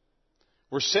Israel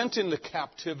were sent into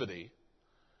captivity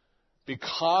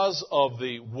because of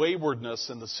the waywardness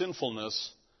and the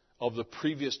sinfulness of the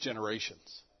previous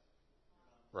generations.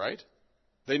 Right?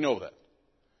 They know that.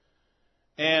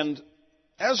 And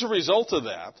as a result of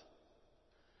that,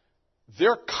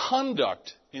 their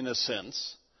conduct, in a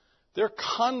sense,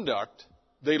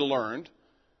 they learned,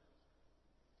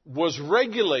 was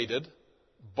regulated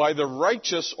by the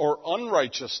righteous or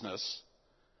unrighteous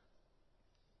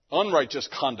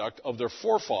conduct of their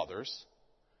forefathers,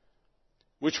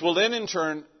 which will then in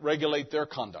turn regulate their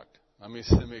conduct. Let me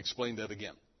explain that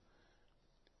again.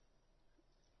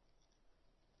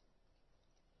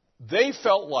 They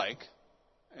felt like,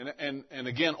 and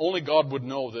again, only God would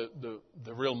know the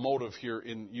real motive here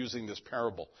in using this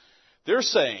parable. They're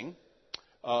saying,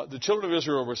 the children of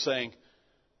Israel were saying,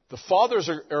 The fathers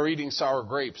are eating sour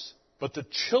grapes, but the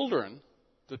children,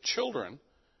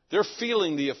 they're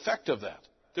feeling the effect of that.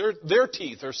 Their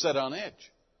teeth are set on edge.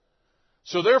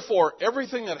 So therefore,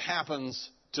 everything that happens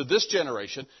to this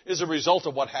generation is a result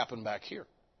of what happened back here.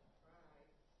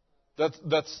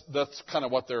 That's kind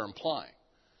of what they're implying.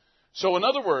 So in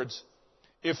other words,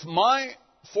 if my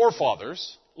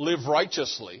forefathers live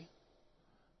righteously,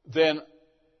 then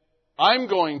I'm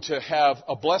going to have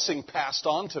a blessing passed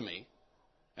on to me,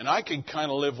 and I can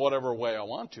kind of live whatever way I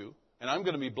want to, and I'm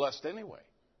going to be blessed anyway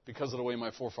because of the way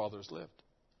my forefathers lived.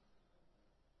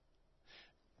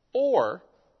 Or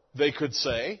they could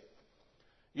say,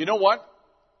 you know what?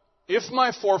 If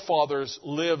my forefathers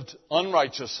lived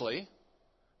unrighteously,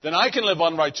 then I can live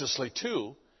unrighteously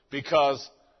too, because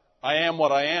I am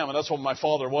what I am, and that's what my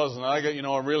father was, and I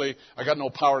got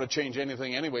no power to change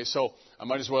anything anyway, so I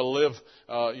might as well live,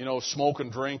 smoke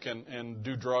and drink and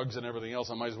do drugs and everything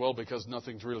else. I might as well, because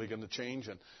nothing's really going to change,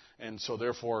 and so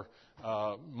therefore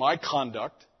my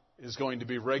conduct is going to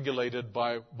be regulated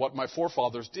by what my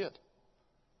forefathers did.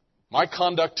 My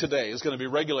conduct today is going to be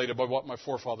regulated by what my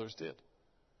forefathers did.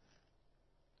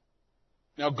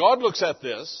 Now, God looks at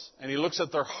this, and He looks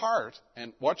at their heart,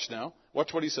 and watch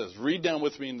what He says. Read down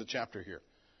with me in the chapter here.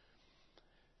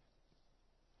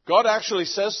 God actually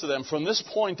says to them, from this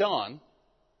point on,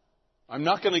 I'm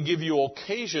not going to give you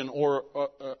occasion, or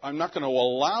I'm not going to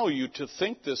allow you to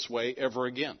think this way ever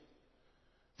again.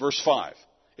 Verse 5.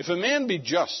 If a man be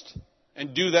just,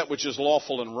 and do that which is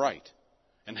lawful and right,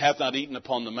 and hath not eaten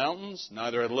upon the mountains,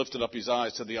 neither hath lifted up his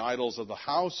eyes to the idols of the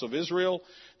house of Israel,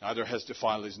 neither has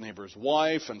defiled his neighbor's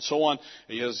wife, and so on.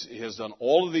 He has done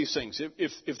all of these things.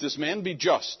 If this man be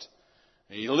just,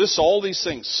 and he lists all these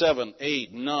things, 7,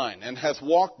 8, 9, and hath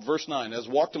walked, verse 9, has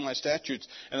walked in my statutes,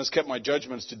 and has kept my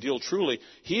judgments to deal truly,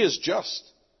 he is just,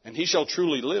 and he shall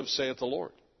truly live, saith the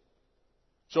Lord.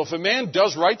 So if a man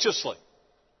does righteously,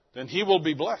 then he will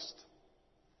be blessed.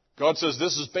 God says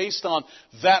this is based on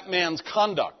that man's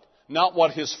conduct, not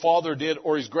what his father did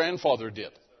or his grandfather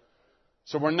did.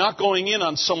 So we're not going in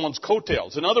on someone's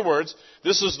coattails. In other words,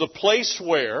 this is the place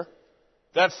where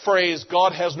that phrase,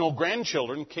 God has no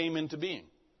grandchildren, came into being.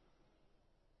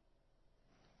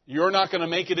 You're not going to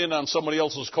make it in on somebody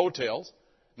else's coattails.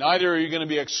 Neither are you going to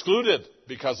be excluded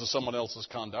because of someone else's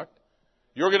conduct.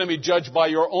 You're going to be judged by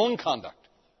your own conduct.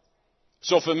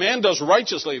 So if a man does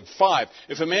righteously, 5,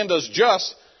 if a man does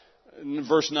just,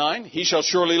 verse 9, he shall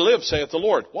surely live, saith the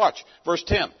Lord. Watch, verse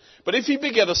 10. But if he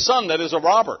beget a son that is a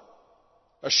robber,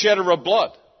 a shedder of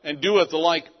blood, and doeth the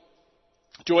like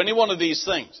to any one of these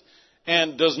things,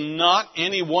 and does not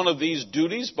any one of these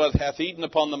duties, but hath eaten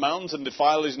upon the mountains, and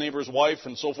defiled his neighbor's wife,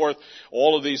 and so forth,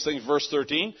 all of these things, verse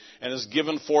 13, and is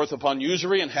given forth upon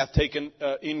usury, and hath taken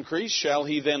increase, shall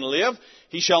he then live?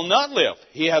 He shall not live.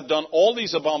 He hath done all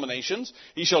these abominations.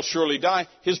 He shall surely die.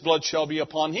 His blood shall be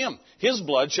upon him. His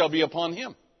blood shall be upon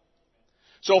him.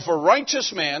 So if a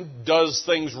righteous man does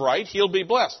things right, he'll be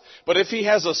blessed. But if he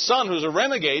has a son who's a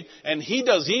renegade and he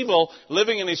does evil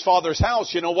living in his father's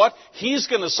house, you know what? He's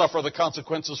going to suffer the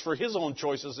consequences for his own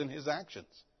choices and his actions.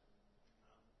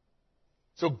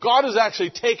 So God has actually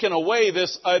taken away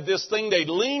this thing they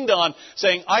leaned on,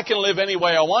 saying, I can live any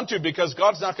way I want to, because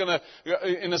God's not going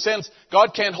to, in a sense,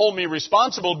 God can't hold me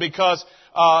responsible because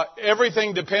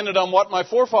everything depended on what my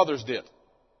forefathers did.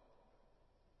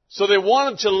 So they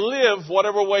wanted to live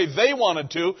whatever way they wanted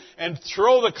to and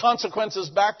throw the consequences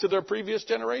back to their previous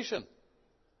generation.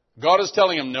 God is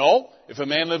telling him, no, if a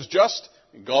man lives just,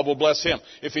 God will bless him.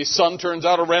 If his son turns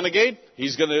out a renegade,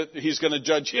 he's going to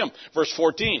judge him. Verse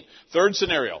 14, third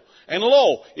scenario. And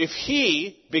lo, if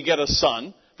he beget a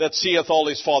son that seeth all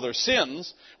his father's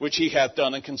sins, which he hath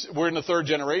done, and we're in the third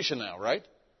generation now, right?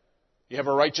 You have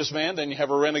a righteous man, then you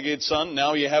have a renegade son,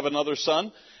 now you have another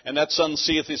son, and that son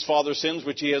seeth his father's sins,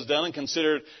 which he has done, and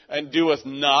considered, and doeth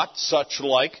not such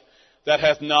like, that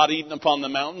hath not eaten upon the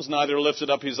mountains, neither lifted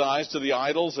up his eyes to the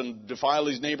idols, and defiled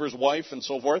his neighbor's wife, and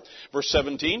so forth. Verse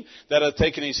 17, that hath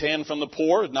taken his hand from the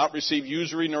poor, not received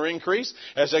usury nor increase,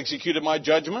 has executed my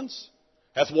judgments,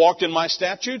 hath walked in my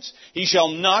statutes, he shall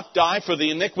not die for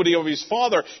the iniquity of his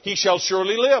father, he shall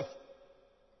surely live.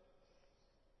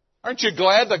 Aren't you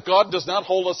glad that God does not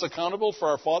hold us accountable for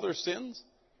our father's sins?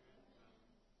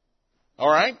 All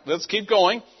right, let's keep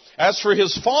going. As for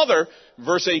his father,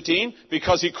 verse 18,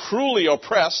 because he cruelly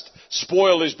oppressed,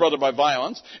 spoiled his brother by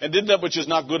violence, and did that which is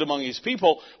not good among his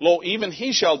people, lo, even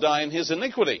he shall die in his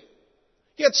iniquity.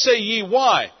 Yet say ye,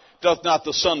 why doth not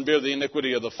the son bear the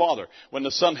iniquity of the father? When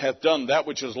the son hath done that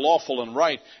which is lawful and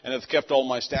right, and hath kept all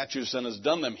my statutes and has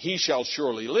done them, he shall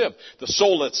surely live. The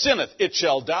soul that sinneth, it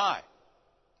shall die.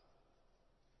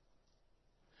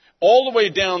 all the way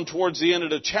down towards the end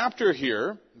of the chapter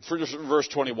here, verse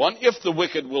 21, if the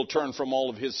wicked will turn from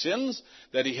all of his sins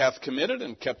that he hath committed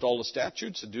and kept all the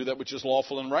statutes and do that which is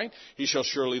lawful and right, he shall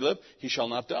surely live, he shall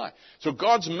not die. So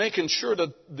God's making sure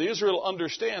that Israel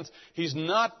understands he's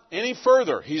not any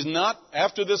further. He's not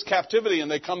after this captivity and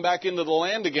they come back into the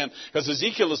land again, because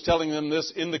Ezekiel is telling them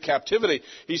this in the captivity.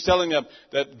 He's telling them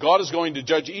that God is going to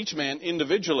judge each man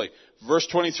individually. Verse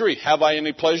 23, have I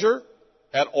any pleasure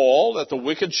at all that the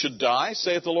wicked should die,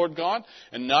 saith the Lord God,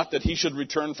 and not that he should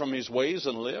return from his ways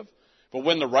and live? But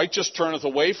when the righteous turneth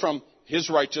away from his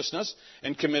righteousness,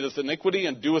 and committeth iniquity,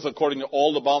 and doeth according to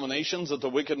all the abominations that the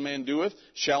wicked man doeth,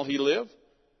 shall he live?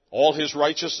 All his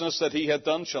righteousness that he hath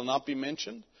done shall not be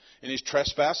mentioned. In his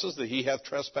trespasses that he hath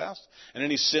trespassed, and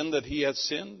any sin that he hath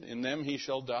sinned, in them he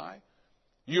shall die.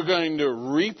 You're going to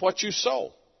reap what you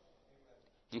sow.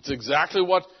 It's exactly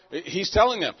what he's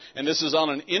telling them. And this is on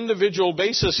an individual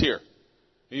basis here.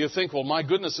 You think, well, my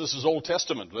goodness, this is Old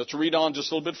Testament. Let's read on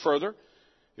just a little bit further,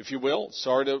 if you will.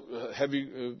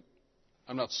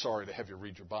 I'm not sorry to have you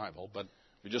read your Bible, but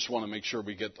we just want to make sure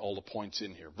we get all the points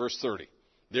in here. Verse 30.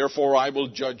 Therefore I will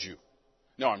judge you.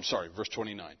 No, I'm sorry, verse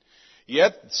 29.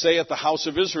 Yet saith the house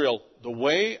of Israel, the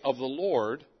way of the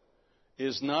Lord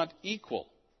is not equal,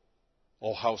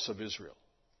 O house of Israel.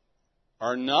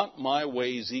 Are not my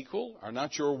ways equal? Are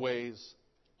not your ways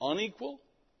unequal?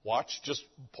 Watch, just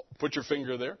put your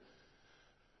finger there.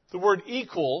 The word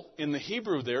equal in the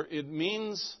Hebrew there, it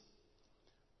means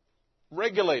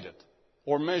regulated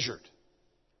or measured.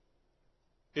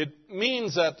 It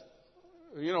means that,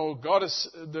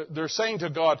 they're saying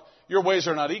to God, your ways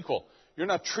are not equal. You're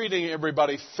not treating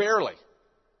everybody fairly.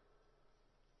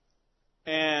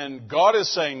 And God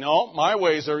is saying, no, my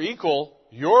ways are equal,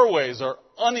 your ways are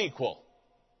unequal.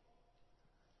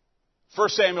 1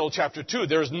 Samuel chapter 2,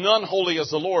 there is none holy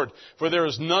as the Lord, for there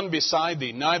is none beside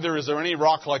thee, neither is there any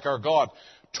rock like our God.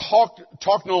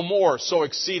 Talk no more so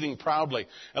exceeding proudly,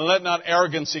 and let not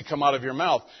arrogancy come out of your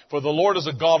mouth. For the Lord is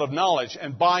a God of knowledge,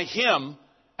 and by him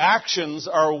actions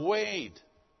are weighed.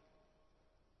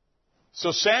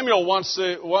 So Samuel wants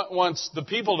the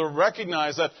people to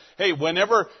recognize that, hey,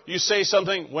 whenever you say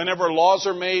something, whenever laws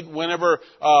are made, whenever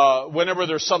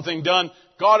there's something done,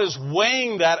 God is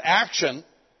weighing that action.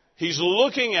 He's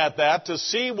looking at that to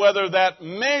see whether that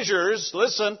measures,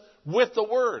 listen, with the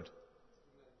Word,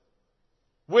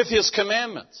 with His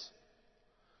commandments.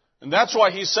 And that's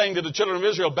why He's saying to the children of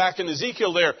Israel back in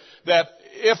Ezekiel there that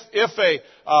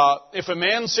if a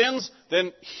man sins,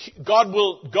 then God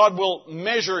will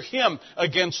measure him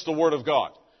against the Word of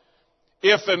God.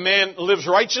 If a man lives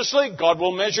righteously, God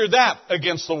will measure that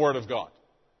against the Word of God.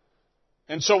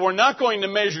 And so we're not going to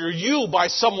measure you by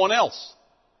someone else.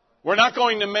 We're not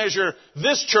going to measure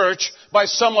this church by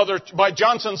by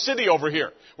Johnson City over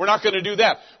here. We're not going to do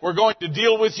that. We're going to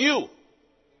deal with you.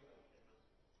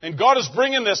 And God is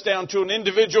bringing this down to an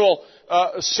individual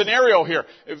scenario here.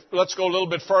 Let's go a little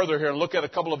bit further here and look at a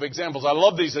couple of examples. I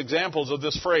love these examples of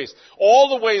this phrase.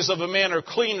 All the ways of a man are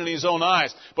clean in his own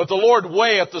eyes, but the Lord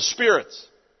weigheth the spirits.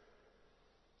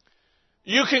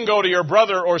 You can go to your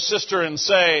brother or sister and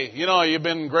say, you've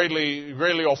been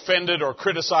greatly offended or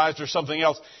criticized or something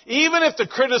else. Even if the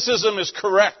criticism is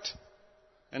correct,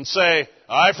 and say,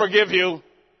 I forgive you.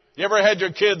 You ever had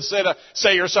your kids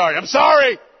say you're sorry? I'm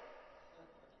sorry.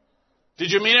 Did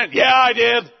you mean it? Yeah, I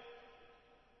did.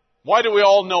 Why do we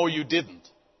all know you didn't?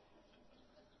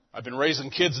 I've been raising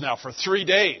kids now for 3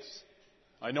 days.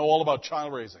 I know all about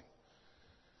child raising.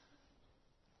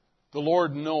 The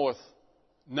Lord knoweth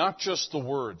not just the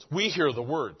words. We hear the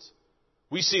words.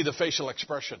 We see the facial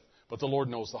expression, but the Lord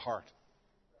knows the heart.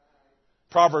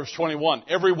 Proverbs 21,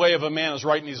 every way of a man is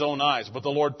right in his own eyes, but the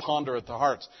Lord pondereth the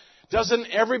hearts.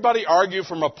 Doesn't everybody argue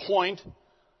from a point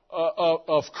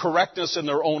of correctness in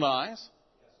their own eyes?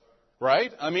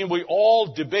 Right? I mean, we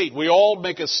all debate. We all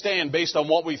make a stand based on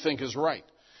what we think is right.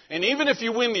 And even if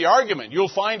you win the argument, you'll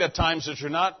find at times that you're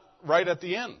not right at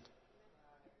the end.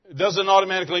 It doesn't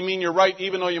automatically mean you're right,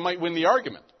 even though you might win the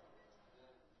argument.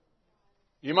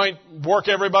 You might work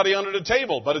everybody under the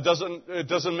table, but it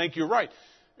doesn't make you right.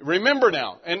 Remember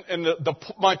now, and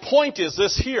my point is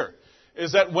this here,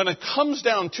 is that when it comes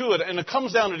down to it, and it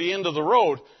comes down to the end of the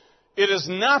road, it is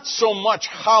not so much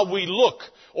how we look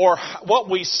or what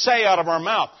we say out of our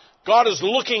mouth. God is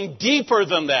looking deeper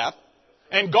than that,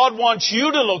 and God wants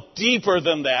you to look deeper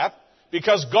than that,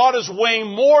 because God is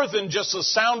weighing more than just the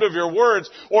sound of your words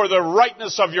or the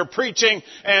rightness of your preaching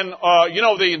and,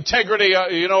 the integrity,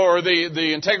 or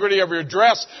the integrity of your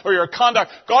dress or your conduct.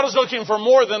 God is looking for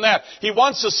more than that. He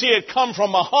wants to see it come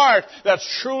from a heart that's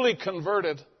truly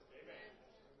converted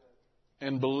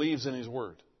and believes in His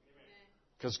Word.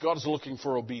 Because God is looking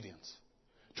for obedience.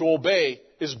 To obey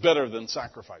is better than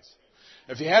sacrifice.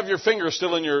 If you have your finger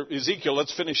still in your Ezekiel,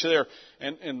 let's finish there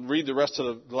and read the rest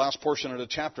of the last portion of the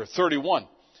chapter. 31.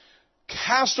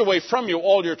 Cast away from you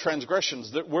all your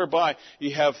transgressions, that whereby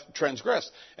ye have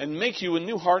transgressed, and make you a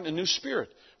new heart and a new spirit.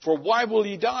 For why will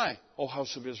ye die, O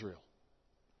house of Israel?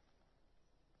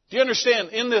 Do you understand,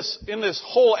 in this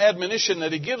whole admonition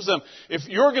that he gives them, if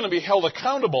you're going to be held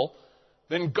accountable,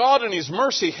 then God in his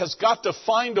mercy has got to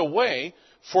find a way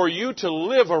for you to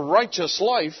live a righteous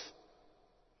life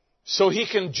so he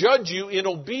can judge you in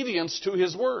obedience to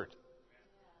his word.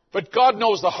 But God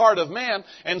knows the heart of man,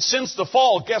 and since the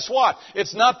fall, guess what?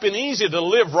 It's not been easy to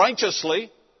live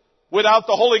righteously without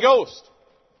the Holy Ghost.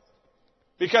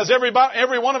 Because every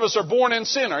one of us are born in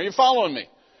sin. Are you following me?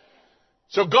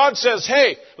 So God says,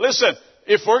 hey, listen,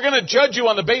 if we're going to judge you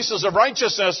on the basis of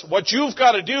righteousness, what you've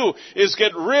got to do is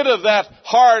get rid of that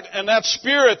heart and that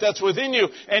spirit that's within you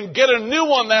and get a new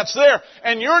one that's there.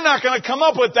 And you're not going to come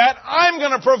up with that. I'm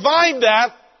going to provide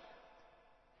that.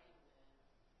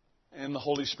 And the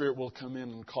Holy Spirit will come in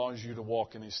and cause you to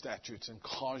walk in his statutes and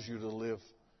cause you to live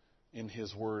in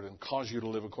his word and cause you to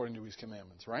live according to his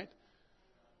commandments, right?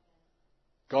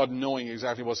 God knowing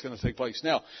exactly what's going to take place.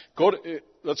 Now,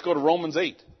 let's go to Romans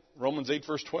 8. Romans 8,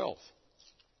 verse 12.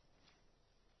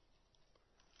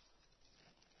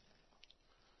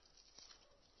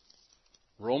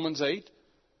 Romans 8.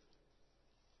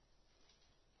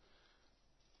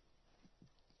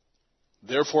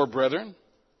 Therefore, brethren,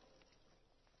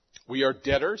 we are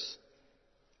debtors,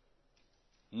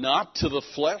 not to the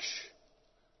flesh,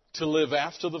 to live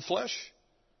after the flesh.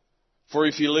 For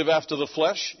if you live after the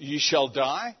flesh, ye shall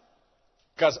die.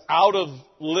 Because out of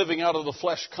living out of the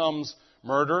flesh comes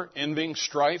murder, envying,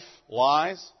 strife,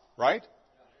 lies, right?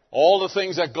 All the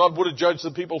things that God would have judged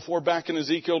the people for back in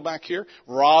Ezekiel back here.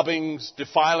 Robbings,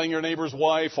 defiling your neighbor's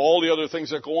wife, all the other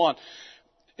things that go on.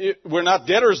 We're not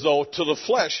debtors, though, to the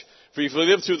flesh. For if we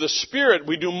live through the Spirit,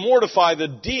 we do mortify the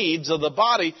deeds of the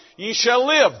body. Ye shall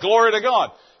live. Glory to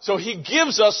God. So he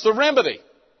gives us the remedy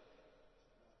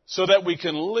so that we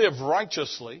can live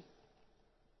righteously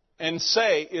and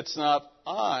say, it's not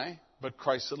I, but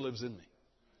Christ that lives in me.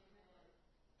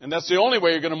 And that's the only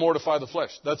way you're going to mortify the flesh.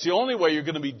 That's the only way you're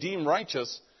going to be deemed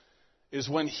righteous is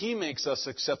when he makes us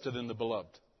accepted in the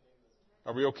beloved.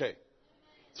 Are we okay?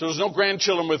 So there's no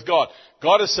grandchildren with God.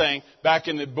 God is saying, back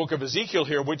in the book of Ezekiel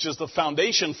here, which is the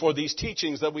foundation for these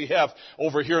teachings that we have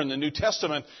over here in the New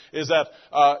Testament, is that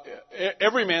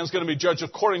every man's going to be judged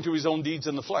according to his own deeds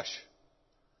in the flesh.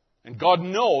 And God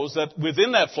knows that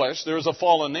within that flesh there is a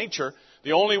fallen nature.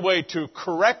 The only way to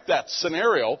correct that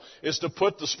scenario is to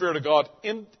put the Spirit of God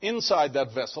inside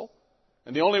that vessel.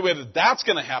 And the only way that that's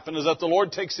going to happen is that the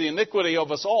Lord takes the iniquity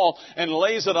of us all and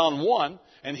lays it on one,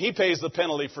 and he pays the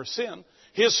penalty for sin.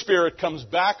 His Spirit comes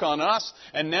back on us,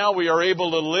 and now we are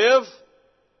able to live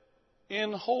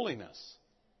in holiness.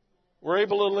 We're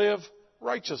able to live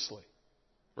righteously.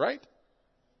 Right?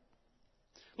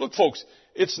 Look, folks,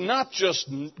 it's not just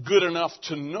good enough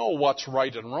to know what's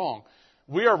right and wrong.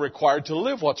 We are required to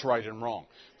live what's right and wrong.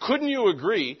 Couldn't you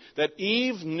agree that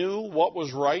Eve knew what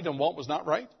was right and what was not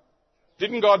right?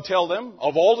 Didn't God tell them,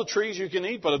 of all the trees you can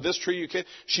eat, but of this tree you can't?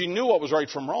 She knew what was right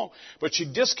from wrong, but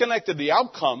she disconnected the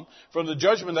outcome from the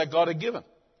judgment that God had given.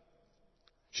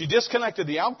 She disconnected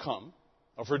the outcome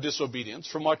of her disobedience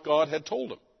from what God had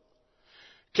told him.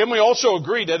 Can we also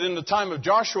agree that in the time of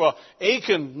Joshua,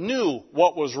 Achan knew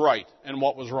what was right and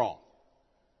what was wrong?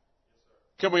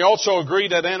 Can we also agree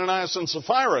that Ananias and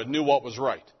Sapphira knew what was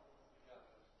right?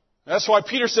 That's why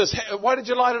Peter says, hey, why did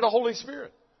you lie to the Holy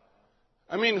Spirit?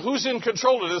 I mean, who's in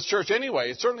control of this church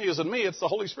anyway? It certainly isn't me. It's the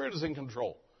Holy Spirit is in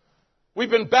control. We've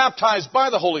been baptized by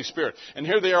the Holy Spirit. And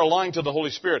here they are lying to the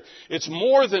Holy Spirit. It's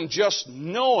more than just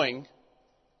knowing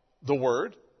the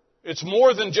Word. It's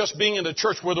more than just being in the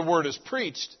church where the Word is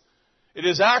preached. It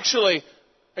is actually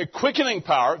a quickening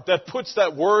power that puts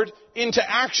that Word into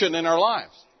action in our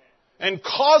lives and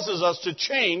causes us to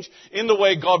change in the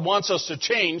way God wants us to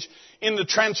change, in the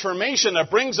transformation that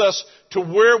brings us to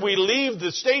where we leave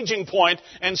the staging point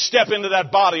and step into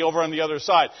that body over on the other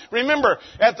side. Remember,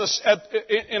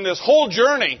 in this whole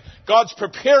journey, God's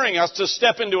preparing us to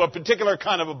step into a particular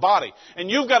kind of a body. And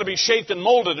you've got to be shaped and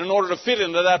molded in order to fit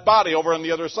into that body over on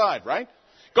the other side, right?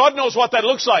 God knows what that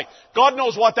looks like. God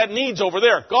knows what that needs over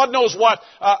there. God knows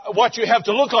what you have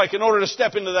to look like in order to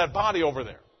step into that body over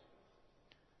there.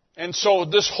 And so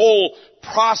this whole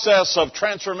process of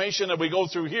transformation that we go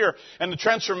through here, and the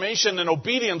transformation and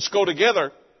obedience go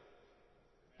together.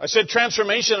 I said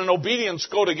transformation and obedience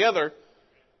go together.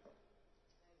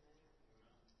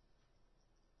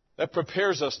 That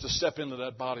prepares us to step into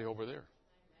that body over there.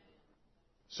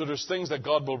 So there's things that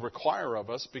God will require of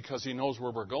us because He knows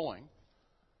where we're going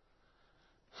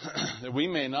that we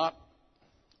may not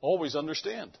always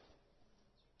understand.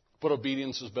 But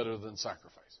obedience is better than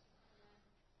sacrifice.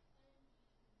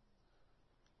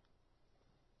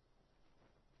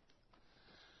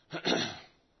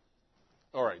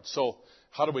 All right, so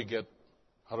how do we get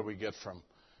from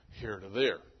here to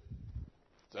there?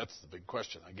 That's the big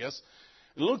question, I guess.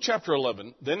 In Luke chapter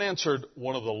 11, then answered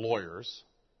one of the lawyers.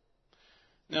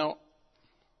 Now,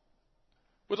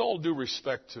 with all due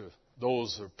respect to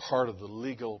those who are part of the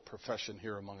legal profession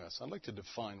here among us, I'd like to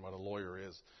define what a lawyer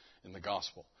is in the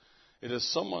gospel. It is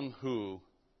someone who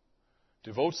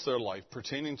devotes their life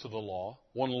pertaining to the law,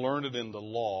 one learned in the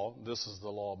law, this is the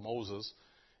law of Moses,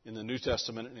 in the New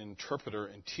Testament, an interpreter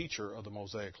and teacher of the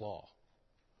Mosaic law.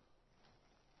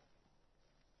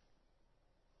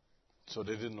 So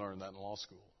they didn't learn that in law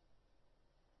school.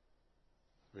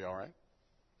 Are we all right?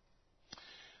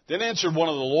 Then answered one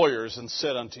of the lawyers and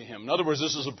said unto him, in other words,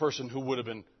 this is a person who would have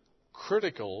been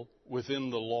critical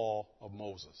within the law of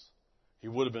Moses. He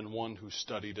would have been one who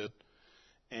studied it.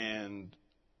 And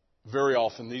very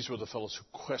often these were the fellows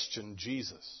who questioned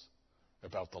Jesus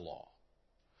about the law.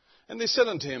 And they said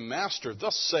unto him, Master,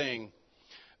 thus saying,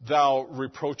 thou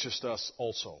reproachest us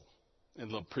also, in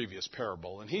the previous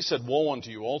parable. And he said, Woe unto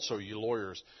you also, ye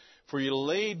lawyers, for ye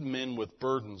laid men with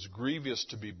burdens grievous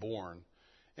to be borne,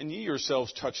 and ye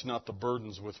yourselves touch not the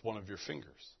burdens with one of your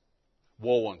fingers.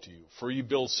 Woe unto you, for ye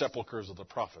build sepulchres of the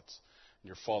prophets, and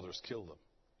your fathers killed them.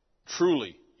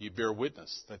 Truly ye bear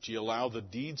witness that ye allow the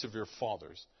deeds of your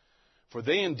fathers, for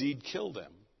they indeed killed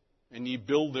them, and ye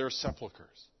build their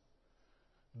sepulchres.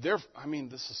 This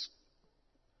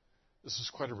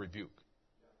is quite a rebuke.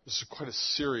 This is quite a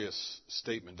serious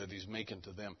statement that he's making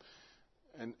to them.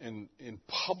 And in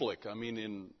public,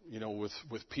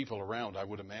 with people around, I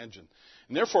would imagine.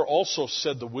 And therefore also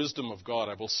said the wisdom of God,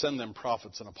 I will send them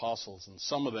prophets and apostles, and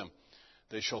some of them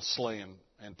they shall slay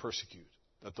and persecute,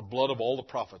 that the blood of all the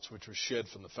prophets which was shed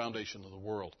from the foundation of the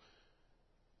world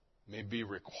may be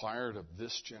required of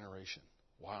this generation.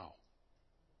 Wow.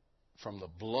 From the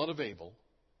blood of Abel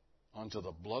unto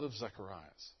the blood of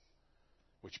Zacharias,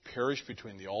 which perished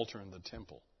between the altar and the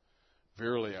temple.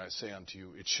 Verily I say unto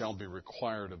you, it shall be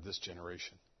required of this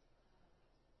generation.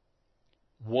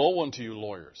 Woe unto you,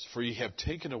 lawyers, for ye have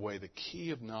taken away the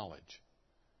key of knowledge.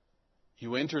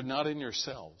 You entered not in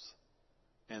yourselves,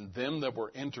 and them that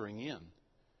were entering in,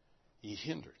 ye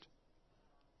hindered.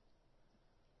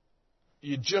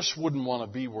 You just wouldn't want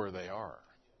to be where they are.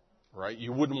 Right?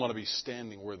 You wouldn't want to be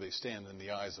standing where they stand in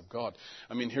the eyes of God.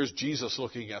 Here's Jesus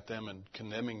looking at them and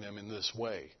condemning them in this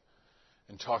way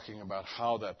and talking about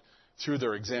how that through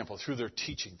their example, through their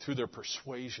teaching, through their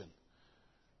persuasion,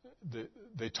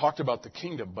 they talked about the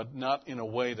kingdom, but not in a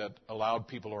way that allowed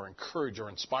people or encouraged or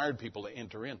inspired people to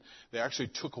enter in. They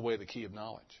actually took away the key of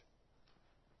knowledge.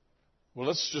 Well,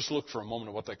 let's just look for a moment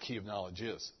at what that key of knowledge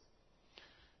is.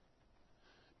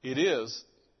 It is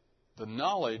the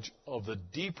knowledge of the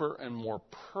deeper and more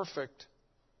perfect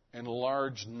and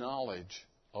large knowledge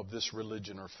of this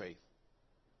religion or faith,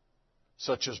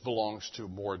 such as belongs to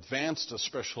more advanced,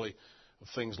 especially of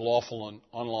things lawful and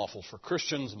unlawful for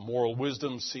Christians, moral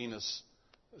wisdom such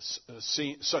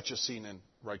as seen in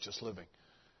righteous living.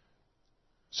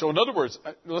 So in other words,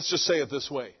 let's just say it this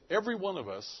way. Every one of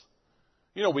us,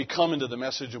 we come into the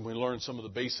message and we learn some of the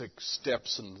basic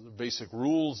steps and the basic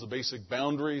rules, the basic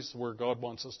boundaries where God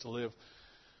wants us to live.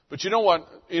 But you know what?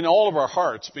 In all of our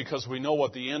hearts, because we know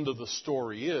what the end of the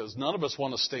story is, none of us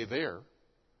want to stay there.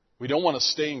 We don't want to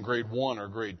stay in grade 1 or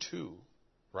grade 2,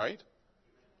 right?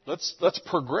 Let's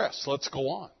progress. Let's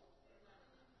go on.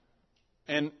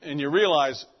 And you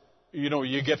realize,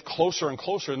 you get closer and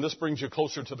closer, and this brings you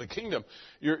closer to the kingdom.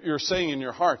 You're saying in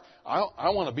your heart,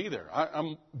 I want to be there.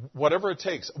 I'm whatever it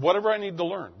takes, whatever I need to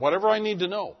learn, whatever I need to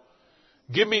know.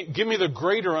 Give me the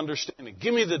greater understanding.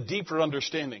 Give me the deeper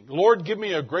understanding. Lord, give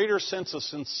me a greater sense of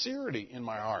sincerity in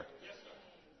my heart.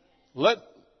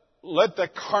 Let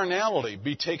that carnality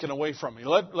be taken away from me.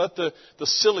 Let the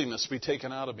silliness be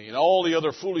taken out of me and all the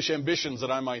other foolish ambitions that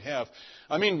I might have.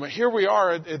 Here we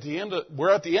are at the end.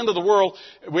 We're at the end of the world.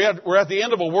 We're at the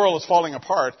end of a world that's falling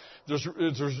apart.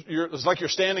 It's like you're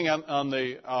standing on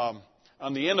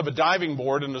the end of a diving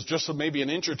board, and there's just maybe an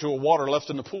inch or two of water left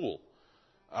in the pool.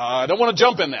 I don't want to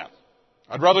jump in that.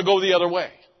 I'd rather go the other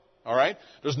way. All right.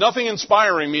 There's nothing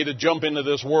inspiring me to jump into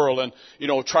this world and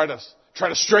try to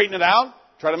straighten it out.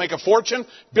 Try to make a fortune,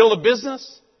 build a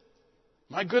business.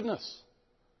 My goodness.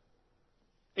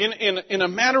 In a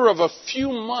matter of a few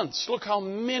months, look how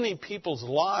many people's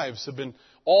lives have been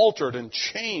altered and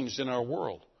changed in our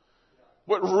world.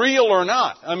 What, real or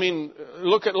not? I mean,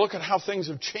 look at how things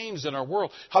have changed in our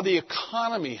world, how the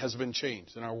economy has been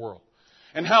changed in our world,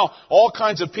 and how all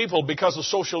kinds of people, because of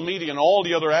social media and all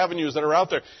the other avenues that are out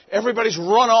there, everybody's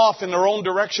run off in their own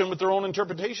direction with their own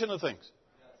interpretation of things.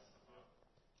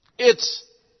 It's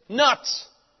nuts.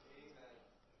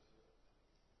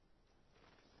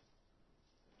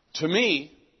 To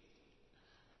me,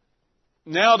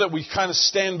 now that we kind of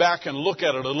stand back and look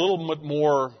at it a little bit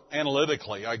more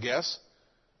analytically, I guess,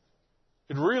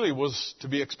 it really was to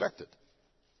be expected.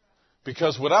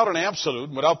 Because without an absolute,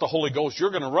 without the Holy Ghost,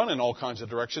 you're going to run in all kinds of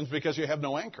directions because you have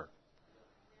no anchor.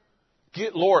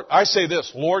 Lord, I say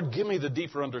this, Lord, give me the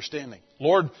deeper understanding.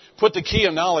 Lord, put the key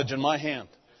of knowledge in my hand.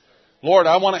 Lord,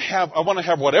 I want to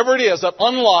have whatever it is that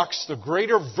unlocks the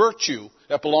greater virtue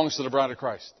that belongs to the bride of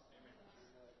Christ.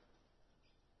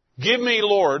 Give me,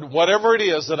 Lord, whatever it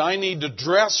is that I need to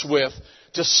dress with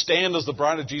to stand as the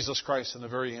bride of Jesus Christ in the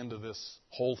very end of this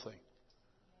whole thing.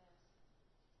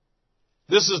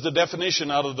 This is the definition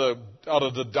out of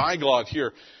the dialogue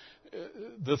here.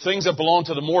 The things that belong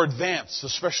to the more advanced,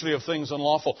 especially of things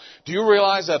unlawful. Do you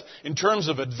realize that in terms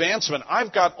of advancement,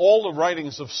 I've got all the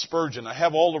writings of Spurgeon. I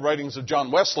have all the writings of John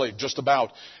Wesley just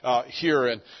about here,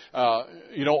 and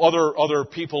other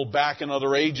people back in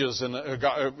other ages, and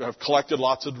I've collected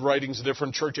lots of writings of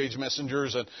different church age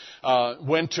messengers, and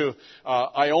went to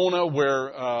Iona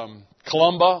where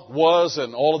Columba was,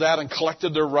 and all of that, and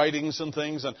collected their writings and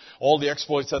things, and all the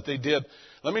exploits that they did.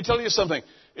 Let me tell you something.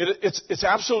 It's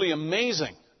absolutely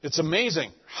amazing. It's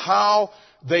amazing how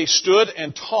they stood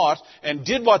and taught and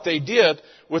did what they did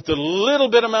with the little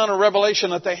bit amount of revelation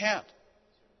that they had.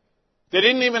 They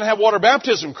didn't even have water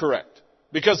baptism correct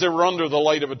because they were under the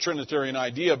light of a Trinitarian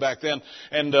idea back then,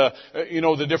 and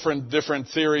the different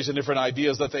theories and different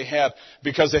ideas that they had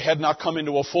because they had not come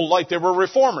into a full light. They were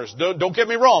reformers. Don't get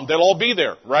me wrong. They'll all be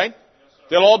there, right?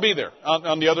 They'll all be there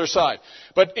on the other side.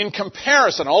 But in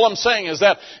comparison, all I'm saying is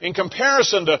that in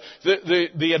comparison to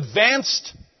the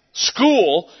advanced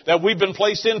school that we've been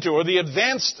placed into, or the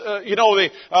advanced, the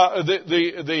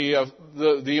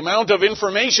amount of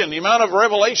information, the amount of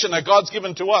revelation that God's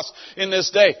given to us in this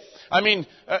day. I mean,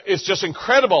 it's just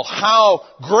incredible how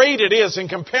great it is in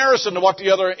comparison to what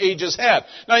the other ages had.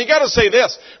 Now, you got to say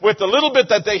this: with the little bit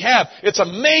that they had, it's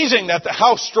amazing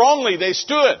how strongly they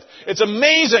stood. It's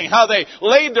amazing how they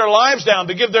laid their lives down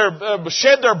to give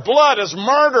shed their blood as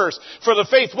martyrs for the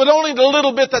faith with only the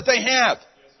little bit that they had.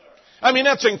 I mean,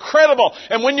 that's incredible.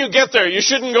 And when you get there, you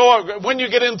shouldn't when you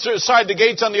get inside the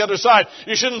gates on the other side,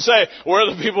 you shouldn't say, where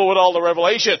are the people with all the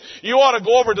revelation? You ought to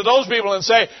go over to those people and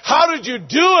say, how did you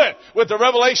do it with the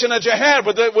revelation that you had,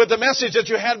 with the message that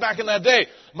you had back in that day?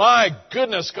 My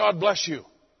goodness, God bless you.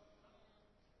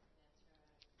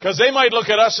 Because they might look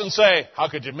at us and say, how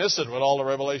could you miss it with all the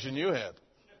revelation you had?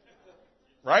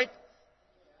 Right?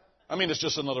 I mean, it's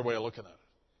just another way of looking at it.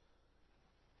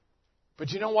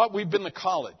 But you know what? We've been to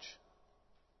college.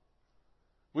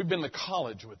 We've been to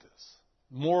college with this.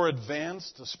 More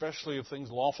advanced, especially of things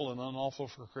lawful and unlawful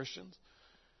for Christians.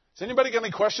 Has anybody got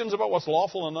any questions about what's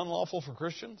lawful and unlawful for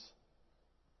Christians?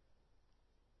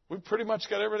 We've pretty much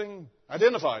got everything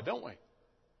identified, don't we?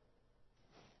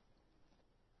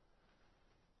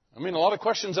 I mean, a lot of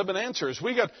questions have been answered.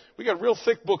 We got real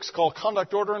thick books called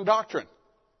Conduct, Order, and Doctrine.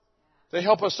 They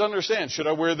help us to understand, should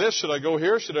I wear this? Should I go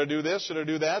here? Should I do this? Should I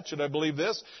do that? Should I believe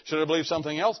this? Should I believe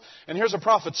something else? And here's a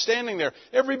prophet standing there.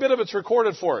 Every bit of it's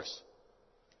recorded for us.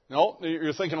 No,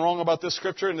 you're thinking wrong about this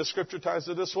scripture, and this scripture ties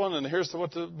to this one, and here's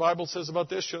what the Bible says about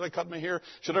this. Should I cut my hair?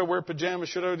 Should I wear pajamas?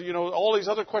 Should I, all these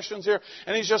other questions here.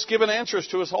 And he's just given answers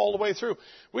to us all the way through.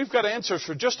 We've got answers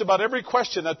for just about every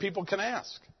question that people can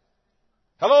ask.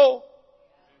 Hello?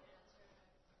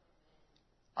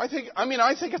 I think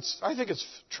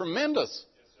it's tremendous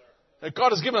that God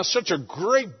has given us such a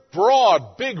great,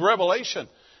 broad, big revelation.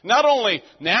 Not only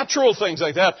natural things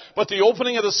like that, but the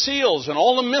opening of the seals and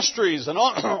all the mysteries and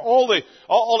all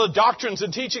the doctrines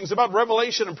and teachings about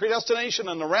revelation and predestination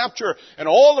and the rapture and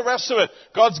all the rest of it.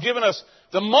 God's given us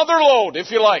the mother lode, if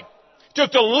you like.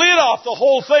 Took the lid off the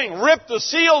whole thing, ripped the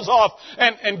seals off,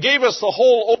 and gave us the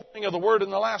whole opening of the Word in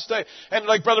the last day. And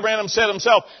like Brother Branham said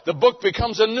himself, the book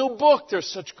becomes a new book.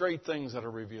 There's such great things that are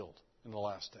revealed in the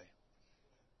last day.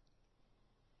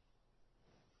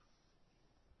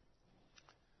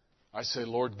 I say,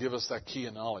 Lord, give us that key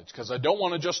of knowledge, because I don't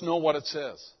want to just know what it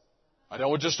says. I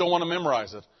just don't want to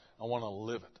memorize it. I want to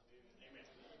live it.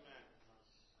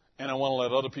 And I want to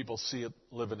let other people see it,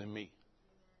 live it in me.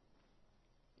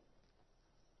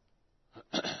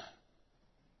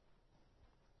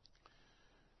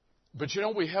 But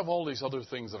we have all these other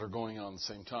things that are going on at the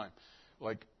same time.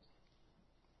 Like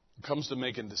comes to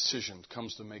making decisions,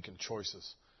 comes to making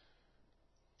choices.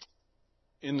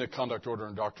 In the Conduct, Order,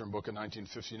 and Doctrine book in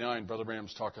 1959, Brother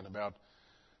Branham's talking about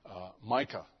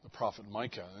Micah, the prophet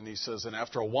Micah. And he says, and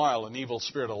after a while, an evil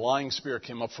spirit, a lying spirit,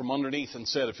 came up from underneath and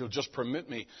said, if you'll just permit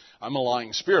me, I'm a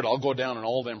lying spirit. I'll go down on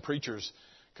all them preachers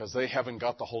because they haven't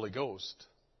got the Holy Ghost.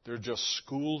 They're just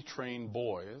school-trained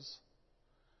boys.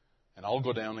 And I'll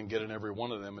go down and get in every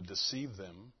one of them and deceive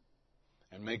them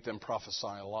and make them prophesy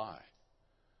a lie.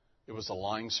 It was a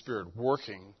lying spirit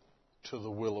working to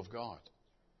the will of God.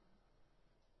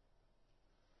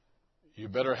 You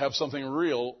better have something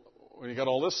real when you got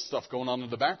all this stuff going on in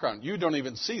the background. You don't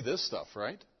even see this stuff,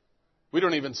 right? We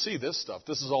don't even see this stuff.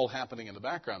 This is all happening in the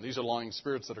background. These are lying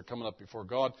spirits that are coming up before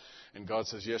God. And God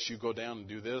says, yes, you go down and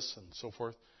do this and so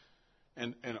forth.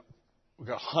 And we've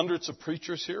got hundreds of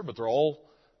preachers here, but they're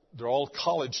all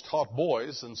college-taught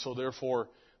boys, and so therefore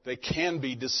they can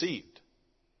be deceived.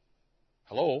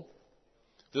 Hello?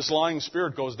 This lying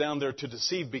spirit goes down there to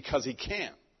deceive because he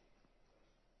can.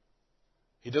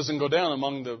 He doesn't go down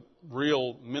among the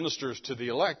real ministers to the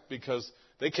elect because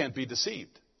they can't be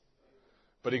deceived.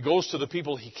 But he goes to the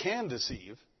people he can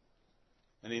deceive,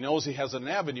 and he knows he has an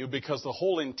avenue because the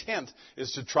whole intent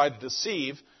is to try to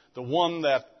deceive the one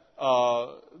that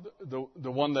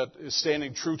the one that is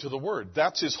standing true to the Word.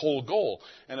 That's his whole goal.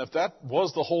 And if that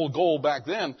was the whole goal back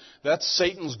then, that's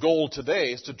Satan's goal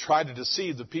today, is to try to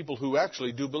deceive the people who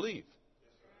actually do believe.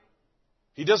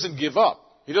 He doesn't give up.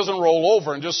 He doesn't roll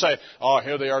over and just say, oh,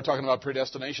 here they are talking about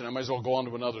predestination. I might as well go on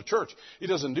to another church. He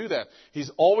doesn't do that.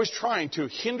 He's always trying to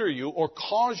hinder you or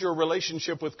cause your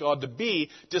relationship with God to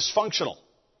be dysfunctional.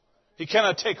 He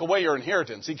cannot take away your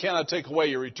inheritance. He cannot take away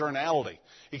your eternality.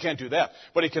 He can't do that.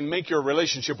 But he can make your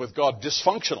relationship with God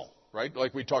dysfunctional, right?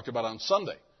 Like we talked about on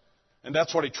Sunday. And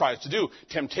that's what he tries to do.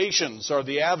 Temptations are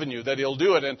the avenue that he'll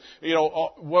do it. And,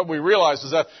 what we realize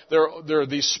is that there are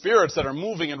these spirits that are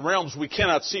moving in realms we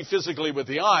cannot see physically with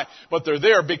the eye, but they're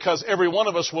there because every one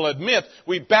of us will admit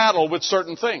we battle with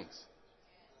certain things.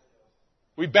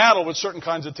 We battle with certain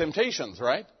kinds of temptations,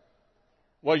 right?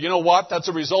 Well, you know what? That's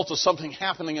a result of something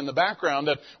happening in the background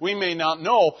that we may not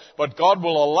know, but God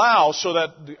will allow so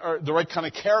that the right kind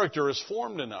of character is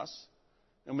formed in us.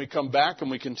 And we come back and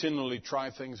we continually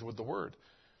try things with the Word.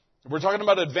 We're talking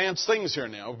about advanced things here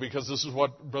now because this is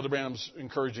what Brother Branham's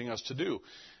encouraging us to do.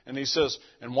 And he says,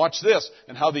 and watch this,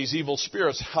 and how these evil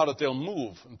spirits, how that they'll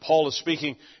move. And Paul is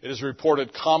speaking, it is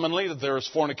reported commonly that there is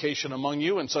fornication among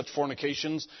you, and such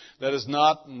fornications that is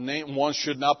not named, one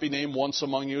should not be named once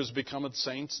among you as becometh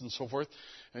saints, and so forth.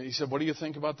 And he said, what do you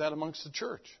think about that amongst the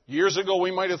church? Years ago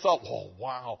we might have thought, oh,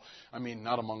 wow,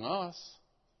 not among us.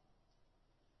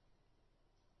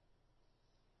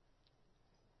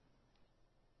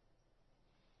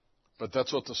 But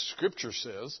that's what the Scripture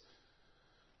says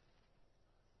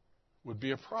would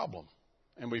be a problem.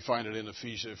 And we find it in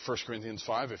 1 Corinthians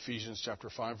 5, Ephesians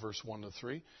chapter 5, verse 1 to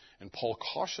 3. And Paul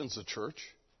cautions the church.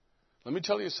 Let me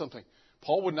tell you something.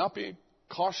 Paul would not be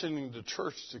cautioning the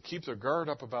church to keep their guard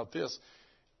up about this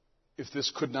if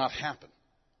this could not happen.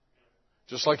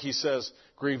 Just like he says,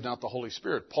 grieve not the Holy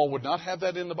Spirit. Paul would not have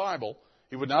that in the Bible.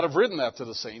 He would not have written that to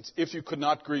the saints if you could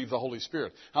not grieve the Holy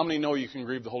Spirit. How many know you can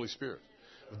grieve the Holy Spirit?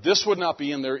 This would not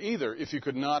be in there either if you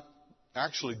could not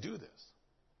actually do this.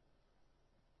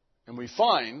 And we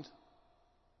find,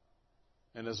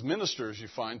 and as ministers you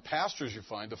find, pastors you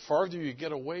find, the farther you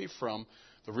get away from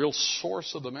the real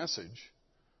source of the message,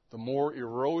 the more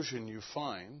erosion you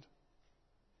find.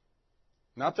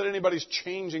 Not that anybody's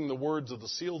changing the words of the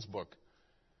Seals book,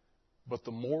 but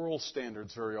the moral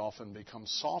standards very often become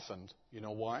softened. You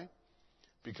know why?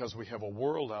 Because we have a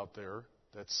world out there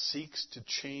that seeks to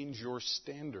change your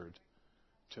standard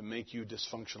to make you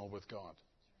dysfunctional with God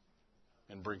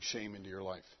and bring shame into your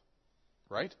life.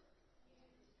 Right?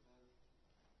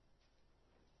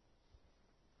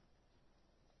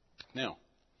 Now,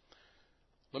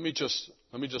 let me just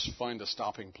find a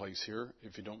stopping place here,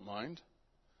 if you don't mind.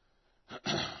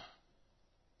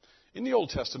 In the Old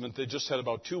Testament, they just had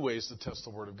about two ways to test the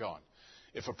Word of God.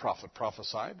 If a prophet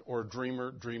prophesied or a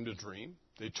dreamer dreamed a dream,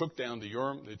 they took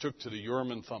to the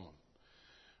Urim and Thummim.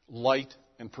 Light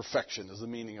and perfection is the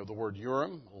meaning of the word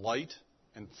Urim. Light,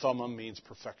 and Thummim means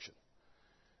perfection.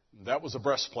 That was a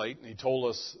breastplate, and he told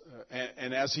us,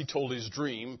 and as he told his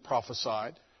dream,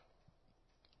 prophesied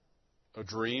a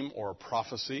dream or a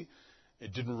prophecy.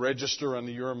 It didn't register on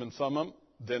the Urim and Thummim.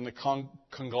 Then the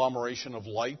conglomeration of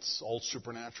lights, all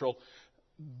supernatural,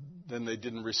 then they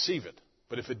didn't receive it.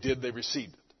 But if it did, they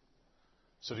received it.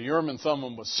 So the Urim and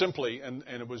Thummim was simply, and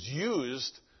it was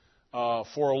used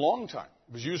for a long time.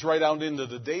 It was used right out into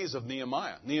the days of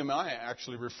Nehemiah. Nehemiah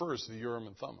actually refers to the Urim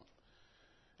and Thummim.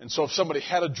 And so if somebody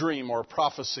had a dream or a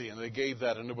prophecy and they gave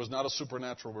that and it was not a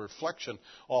supernatural reflection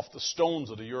off the stones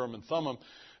of the Urim and Thummim,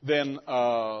 then,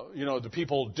 the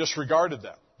people disregarded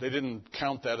that. They didn't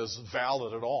count that as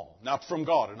valid at all. Not from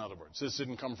God, in other words. This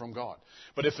didn't come from God.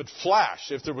 But if it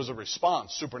flashed, if there was a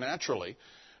response supernaturally,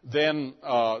 then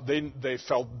they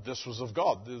felt this was of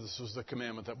God. This was the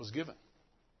commandment that was given.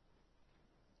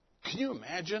 Can you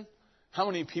imagine how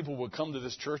many people would come to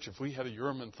this church if we had a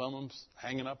Urim and Thummim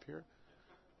hanging up here?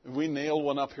 If we nailed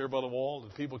one up here by the wall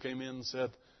and people came in and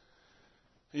said,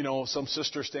 some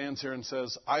sister stands here and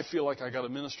says, I feel like I got a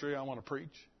ministry, I want to preach.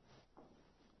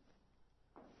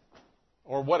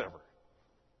 Or whatever.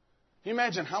 Can you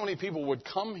imagine how many people would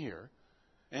come here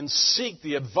and seek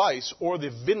the advice or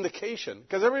the vindication?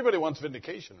 Because everybody wants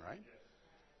vindication, right?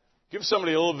 Give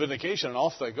somebody a little vindication and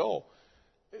off they go.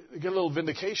 Get a little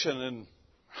vindication, and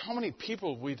how many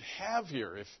people we'd have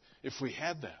here if we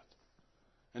had that?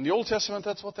 In the Old Testament,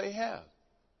 that's what they had.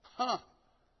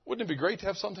 Wouldn't it be great to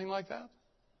have something like that?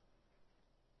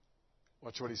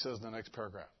 Watch what he says in the next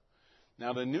paragraph.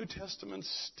 Now, the New Testament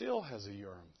still has a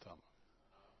Urim Thummim.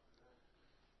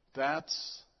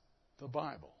 That's the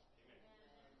Bible.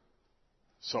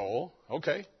 So,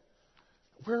 okay.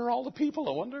 Where are all the people,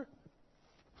 I wonder?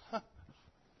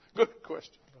 Good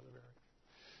question, Brother Barry.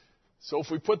 So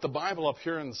if we put the Bible up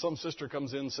here and some sister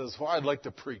comes in and says, well, I'd like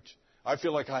to preach. I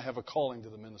feel like I have a calling to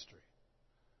the ministry.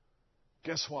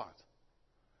 Guess what?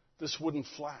 This wouldn't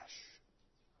flash.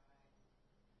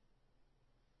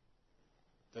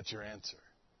 That's your answer.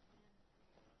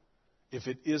 If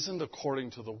it isn't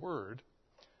according to the Word,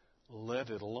 let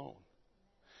it alone.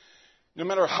 No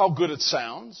matter how good it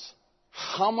sounds,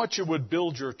 how much it would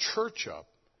build your church up,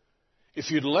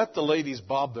 if you'd let the ladies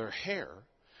bob their hair,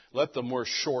 let them wear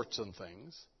shorts and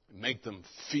things, make them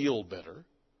feel better,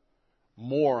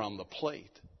 more on the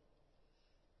plate.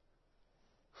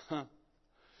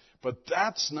 But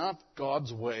that's not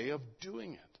God's way of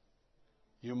doing it.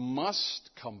 You must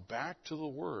come back to the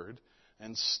Word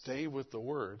and stay with the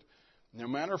Word. No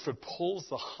matter if it pulls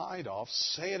the hide off,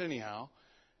 say it anyhow.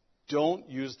 Don't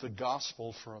use the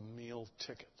gospel for a meal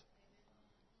ticket.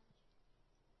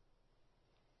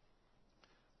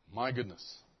 My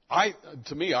goodness.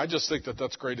 To me, I just think that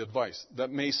that's great advice. That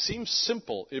may seem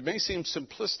simple. It may seem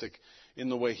simplistic in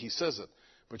the way he says it.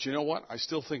 But you know what? I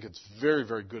still think it's very,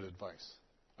 very good advice.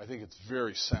 I think it's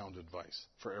very sound advice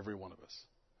for every one of us.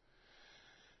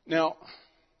 Now,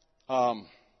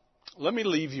 let me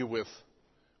leave you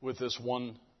with this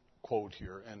one quote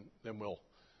here, and then we'll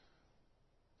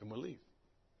leave.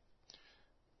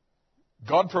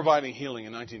 God providing healing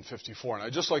in 1954, and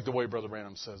I just like the way Brother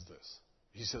Branham says this.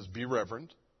 He says, be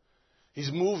reverent.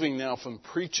 He's moving now from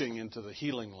preaching into the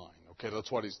healing line. Okay,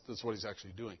 that's what he's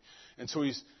actually doing. And so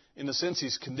in a sense,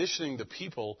 he's conditioning the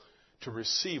people to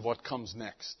receive what comes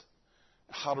next.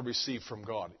 How to receive from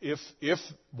God. If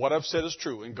what I've said is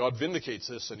true, and God vindicates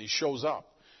this, and He shows up,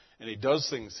 and He does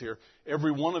things here,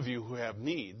 every one of you who have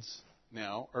needs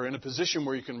now are in a position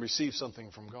where you can receive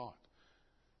something from God.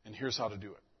 And here's how to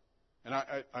do it. And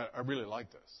I really like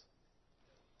this.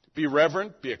 Be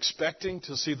reverent, be expecting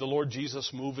to see the Lord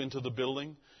Jesus move into the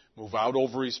building, move out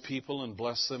over His people and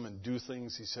bless them and do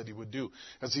things He said He would do.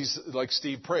 As He's, like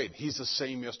Steve prayed, He's the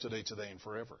same yesterday, today, and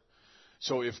forever.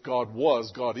 So if God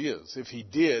was, God is. If He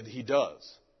did, He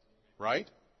does. Right?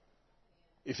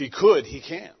 If He could, He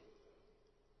can.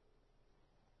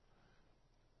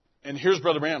 And here's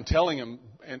Brother Branham telling him,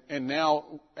 and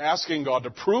now asking God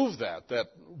to prove that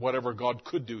whatever God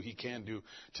could do, He can do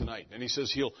tonight. And he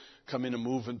says He'll come in and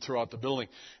move throughout the building.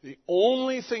 The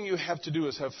only thing you have to do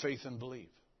is have faith and believe.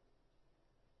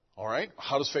 All right?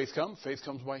 How does faith come? Faith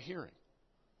comes by hearing.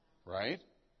 Right?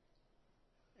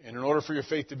 And in order for your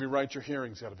faith to be right, your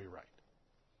hearing's got to be right.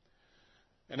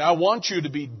 And I want you to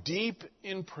be deep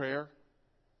in prayer.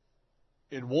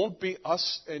 It won't be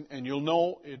us, and you'll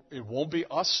know it won't be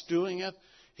us doing it.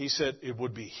 He said it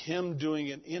would be Him doing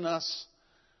it in us.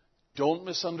 Don't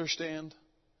misunderstand.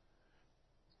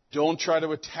 Don't try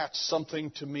to attach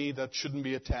something to me that shouldn't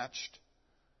be attached.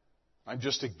 I'm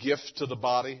just a gift to the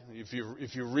body.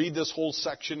 If you read this whole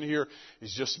section here,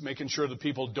 He's just making sure that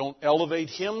people don't elevate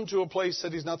Him to a place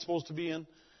that He's not supposed to be in.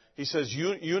 He says,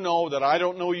 you know that I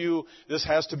don't know you. This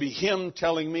has to be Him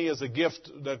telling me as a gift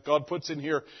that God puts in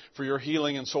here for your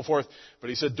healing and so forth. But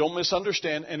He said, don't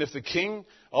misunderstand. And if the King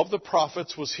of the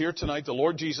prophets was here tonight, the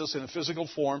Lord Jesus in a physical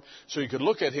form, so you could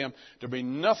look at Him,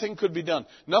 nothing could be done.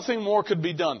 Nothing more could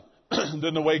be done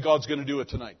than the way God's going to do it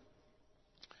tonight.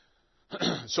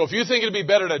 So if you think it'd be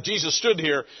better that Jesus stood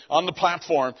here on the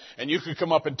platform and you could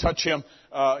come up and touch Him,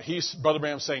 Brother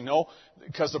Branham's saying no,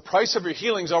 because the price of your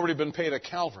healing's already been paid at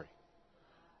Calvary.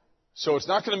 So it's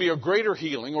not going to be a greater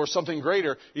healing or something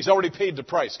greater. He's already paid the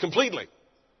price completely.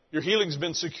 Your healing's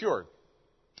been secured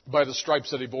by the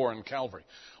stripes that He bore in Calvary.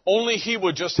 Only He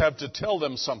would just have to tell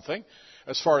them something.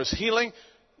 As far as healing,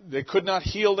 they could not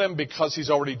heal them because He's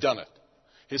already done it.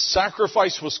 His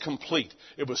sacrifice was complete.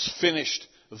 It was finished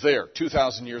there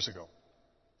 2,000 years ago.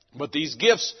 But these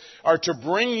gifts are to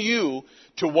bring you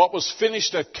to what was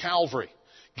finished at Calvary.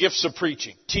 Gifts of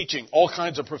preaching, teaching, all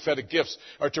kinds of prophetic gifts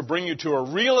are to bring you to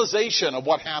a realization of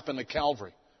what happened at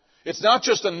Calvary. It's not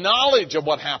just a knowledge of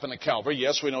what happened at Calvary.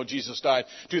 Yes, we know Jesus died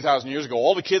 2,000 years ago.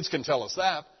 All the kids can tell us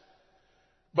that.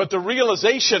 But the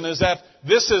realization is that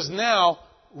this is now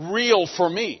real for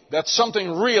me. That something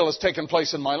real has taken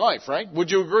place in my life, right?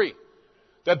 Would you agree?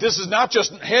 That this is not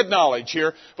just head knowledge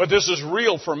here, but this is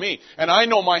real for me. And I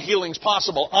know my healing's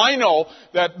possible. I know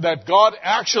that God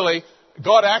actually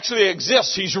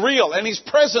exists. He's real, and He's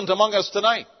present among us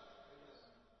tonight.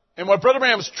 And what Brother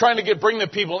Branham is trying to bring the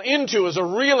people into is a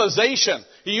realization.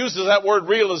 He uses that word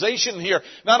realization here.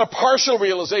 Not a partial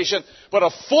realization, but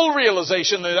a full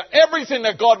realization that everything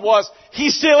that God was, He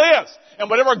still is. And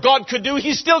whatever God could do,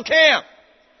 He still can.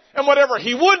 And whatever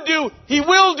He would do, He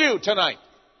will do tonight.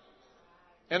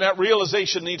 And that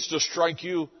realization needs to strike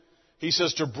you. He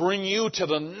says to bring you to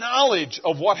the knowledge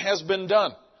of what has been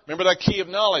done. Remember that key of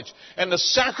knowledge. And the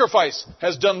sacrifice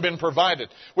has been provided.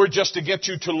 We're just to get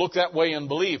you to look that way and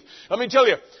believe. Let me tell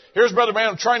you, here's Brother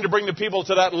Branham trying to bring the people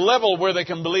to that level where they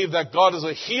can believe that God is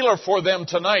a healer for them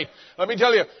tonight. Let me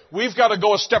tell you, we've got to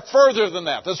go a step further than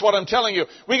that. That's what I'm telling you.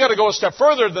 We've got to go a step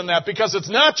further than that, because it's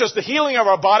not just the healing of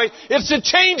our body, it's the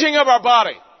changing of our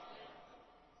body.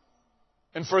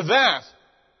 And for that,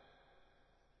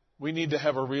 we need to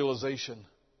have a realization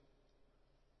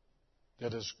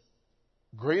that is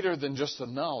greater than just the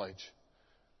knowledge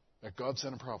that God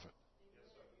sent a prophet.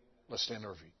 Let's stand to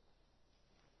our feet.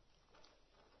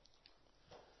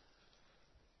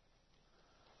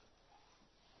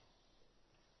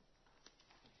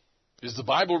 Is the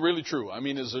Bible really true? I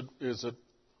mean, does it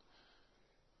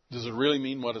really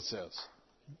mean what it says?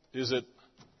 Is it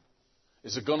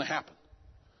going to happen?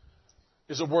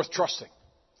 Is it worth trusting?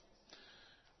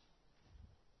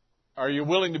 Are you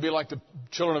willing to be like the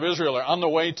children of Israel, are on the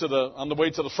way to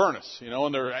the furnace,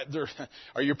 and they're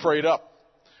are you prayed up?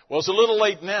 Well, it's a little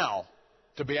late now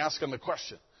to be asking the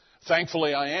question.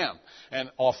 Thankfully, I am, and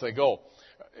off they go.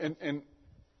 And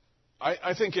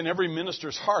I think in every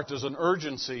minister's heart there's an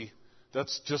urgency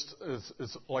that's just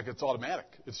it's like it's automatic.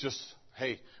 It's just,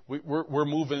 hey, we're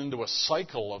moving into a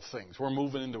cycle of things. We're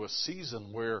moving into a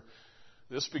season where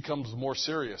this becomes more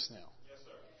serious now.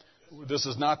 This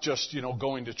is not just,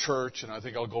 going to church and I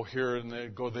think I'll go here and there,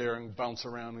 go there and bounce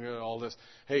around and all this.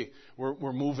 Hey,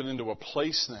 we're moving into a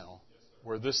place now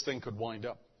where this thing could wind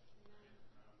up.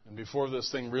 And before this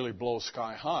thing really blows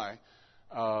sky high,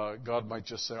 God might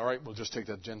just say, all right, we'll just take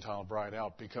that Gentile bride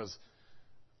out, because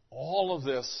all of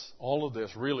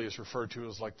this really is referred to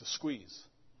as like the squeeze,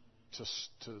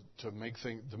 to make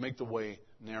the way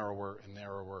narrower and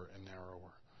narrower and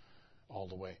narrower all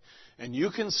the way. And you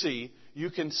can see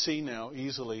now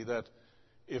easily that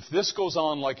if this goes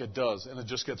on like it does, and it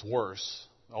just gets worse,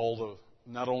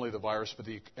 not only the virus but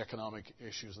the economic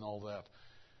issues and all that,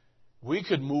 we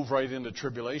could move right into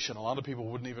tribulation. A lot of people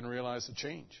wouldn't even realize the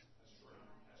change.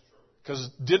 Because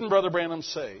didn't Brother Branham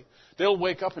say, they'll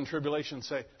wake up in tribulation and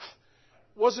say,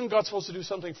 wasn't God supposed to do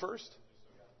something first?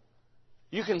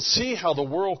 You can see how the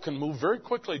world can move very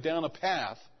quickly down a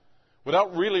path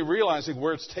without really realizing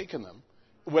where it's taken them,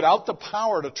 without the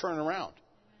power to turn around.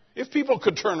 If people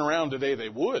could turn around today, they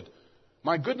would.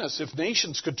 My goodness, if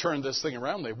nations could turn this thing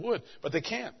around, they would. But they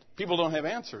can't. People don't have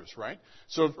answers, right?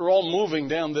 So we're all moving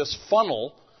down this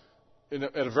funnel at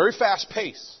a very fast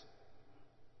pace.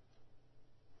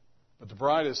 But the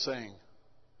bride is saying,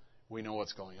 we know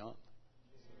what's going on.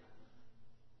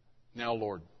 Now,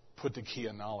 Lord, put the key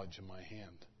of knowledge in my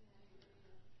hand,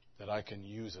 that I can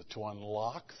use it to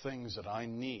unlock things that I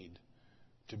need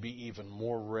to be even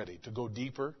more ready, to go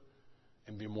deeper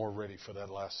and be more ready for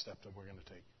that last step that we're going to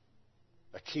take.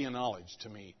 A key of knowledge, to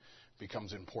me,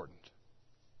 becomes important.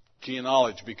 Key of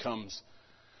knowledge becomes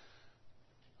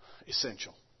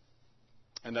essential.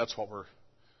 And that's what we're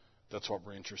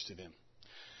interested in.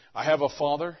 I have a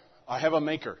Father, I have a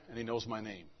Maker, and He knows my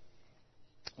name.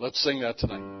 Let's sing that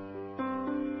tonight.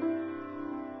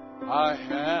 I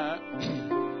have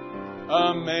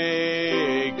a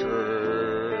Maker.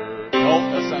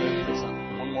 No, that's not it. That's not.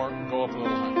 One more. Go up a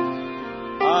little higher.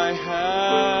 I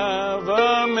have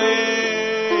a Maker.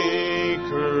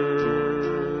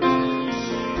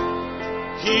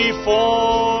 He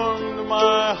formed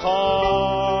my heart.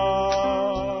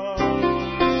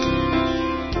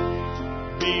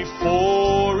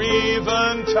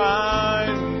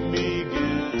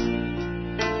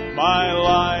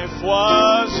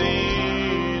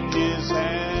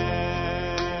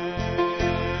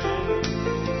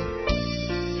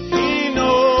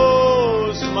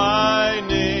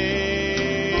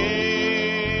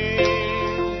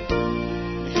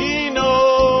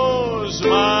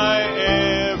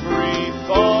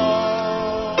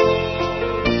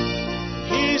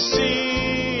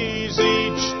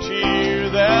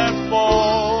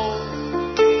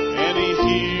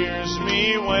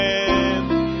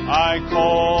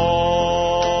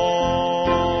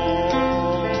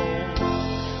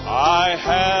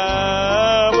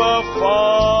 have a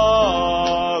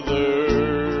Father,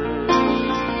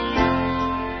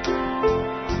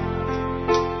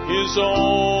 His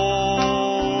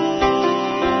own,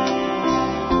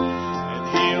 and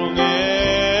He'll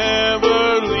never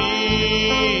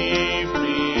leave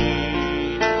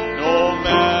me, no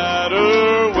matter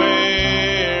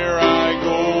where I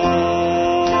go.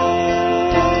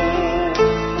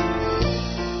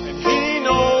 And He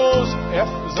knows, F,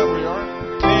 is that where you are?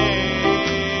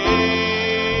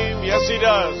 Name, yes He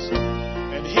does.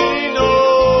 And He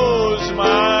knows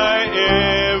my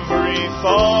every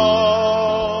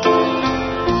thought.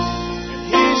 And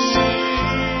He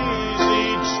sees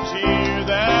each tear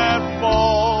that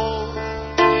falls.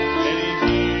 And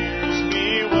He hears me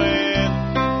when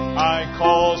I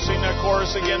call. Sing that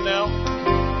chorus again now.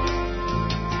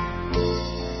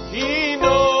 He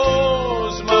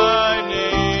knows my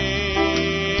name.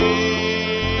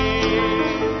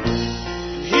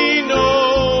 He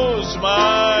knows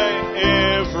my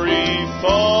every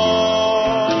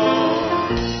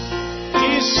thought.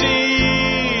 He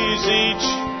sees each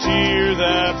tear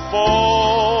that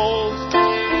falls.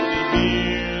 He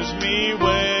hears me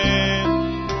when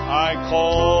I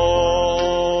call.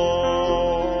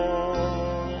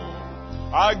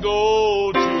 I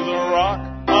go to the rock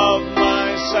of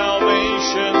my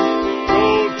salvation,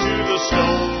 go to the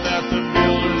stone that the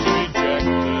builders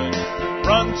rejected,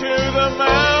 run to the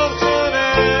mountain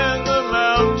and the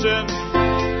mountain.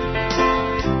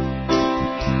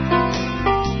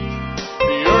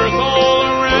 The earth all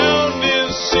around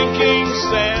is sinking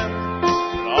sand,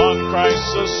 and on Christ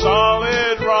the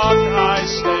solid rock I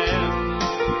stand.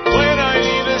 When I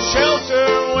need a shelter,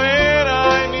 when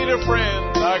I need a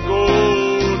friend, I go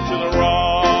to the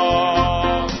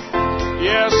rock.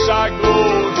 Yes, I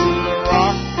go to the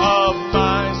rock of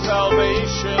my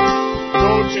salvation,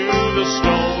 go to the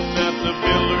stone that the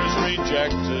builders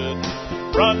rejected,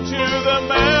 run to the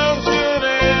mountain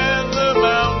and the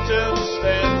mountain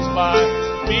stands by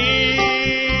me.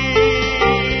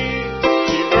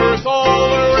 The earth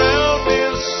all around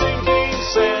is sinking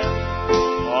sand,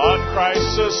 on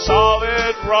Christ the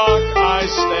solid rock I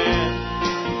stand.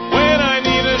 When I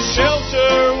need a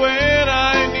shelter, when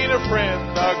I need a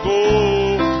friend, I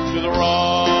go to the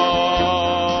rock.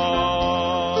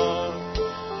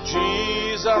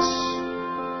 Jesus,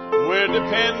 we're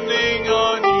depending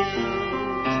on you.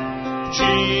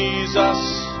 Jesus,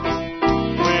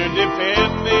 we're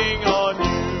depending on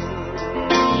you.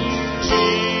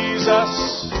 Jesus,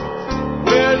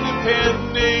 we're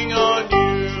depending on you.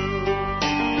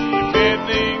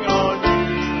 Depending on you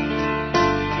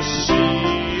to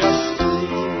see us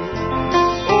through.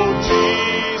 Oh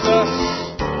Jesus,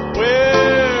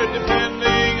 we're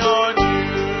depending on you.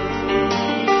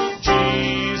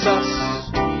 Jesus,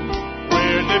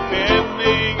 we're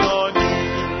depending on you.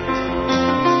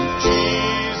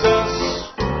 Jesus,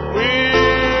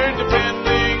 we're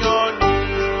depending on you.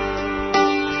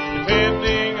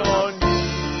 Depending on you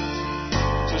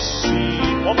to see.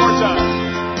 One more time.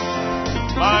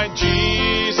 My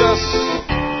Jesus,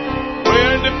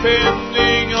 we're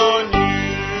depending on you.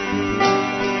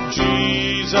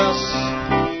 Jesus,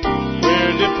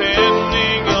 we're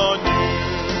depending on you.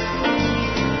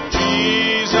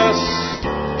 Jesus,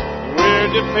 we're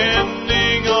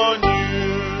depending on you.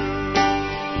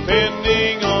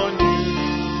 Depending on you.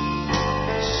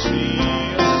 See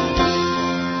us.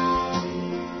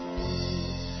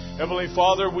 Heavenly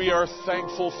Father, we are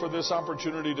thankful for this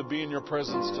opportunity to be in your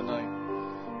presence tonight.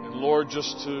 And Lord,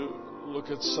 just to look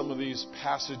at some of these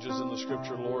passages in the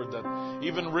Scripture, Lord, that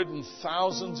even written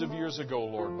thousands of years ago,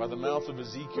 Lord, by the mouth of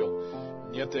Ezekiel,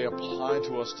 and yet they apply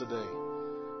to us today.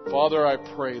 Father, I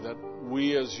pray that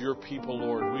we as your people,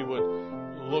 Lord, we would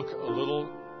look a little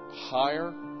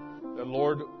higher, that,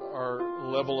 Lord, our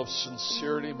level of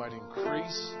sincerity might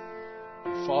increase.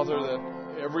 And Father, that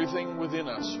everything within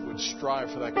us would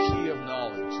strive for that key of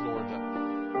knowledge, Lord, that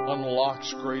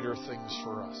unlocks greater things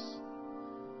for us.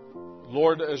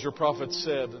 Lord, as your prophet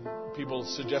said, and people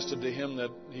suggested to him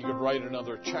that he could write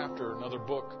another chapter, another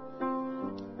book.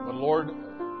 But Lord,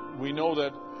 we know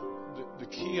that the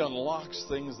key unlocks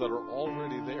things that are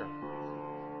already there.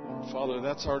 Father,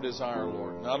 that's our desire,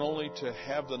 Lord. Not only to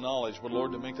have the knowledge, but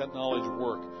Lord, to make that knowledge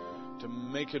work, to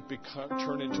make it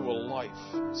turn into a life,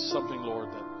 something,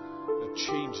 Lord, that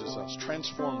changes us,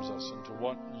 transforms us into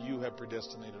what you have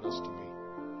predestinated us to be.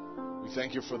 We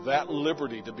thank you for that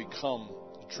liberty to become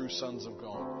the true sons of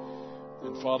God.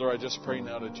 And Father, I just pray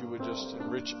now that you would just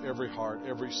enrich every heart,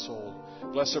 every soul.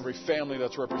 Bless every family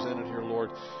that's represented here, Lord.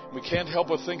 We can't help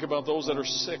but think about those that are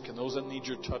sick and those that need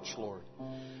your touch, Lord.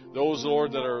 Those,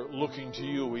 Lord, that are looking to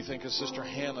you. We think of Sister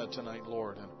Hannah tonight,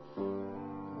 Lord,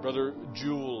 and Brother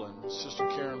Jewel and Sister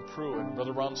Karen Pruitt and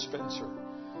Brother Ron Spencer.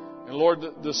 And Lord,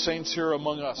 the saints here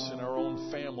among us in our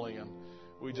own family, and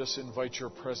we just invite your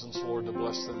presence, Lord, to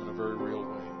bless them in a very real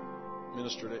way.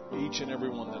 Minister to each and every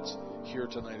one that's here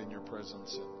tonight in your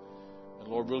presence. And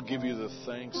Lord, we'll give you the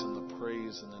thanks and the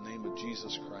praise in the name of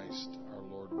Jesus Christ, our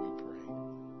Lord, we pray.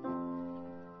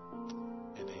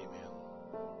 And amen.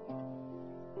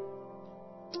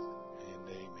 And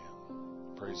amen.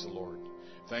 Praise the Lord.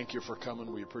 Thank you for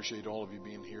coming. We appreciate all of you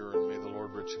being here, and may the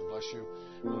Lord richly bless you.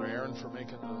 Brother Aaron for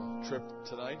making the trip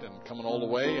tonight and coming all the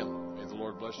way, and may the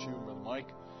Lord bless you. Brother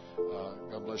Mike,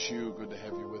 God bless you. Good to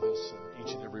have you with us, and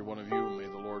each and every one of you. May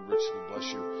the Lord richly bless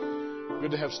you.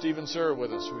 Good to have Steve and Sarah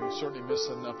with us. We certainly miss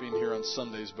them not being here on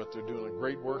Sundays, but they're doing a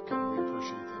great work, and we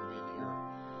appreciate them being here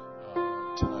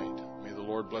tonight. May the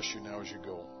Lord bless you now as you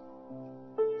go.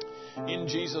 In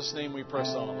Jesus' name we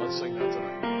press on. Let's sing that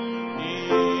tonight.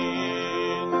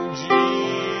 In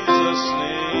Jesus'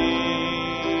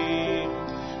 name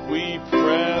we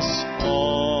press on.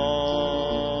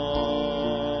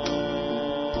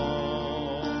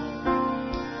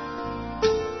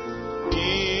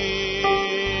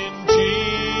 In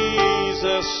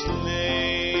Jesus'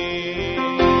 name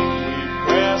we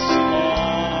press on.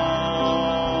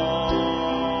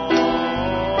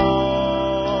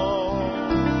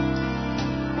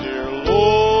 Dear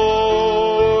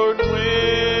Lord,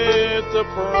 with the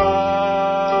pride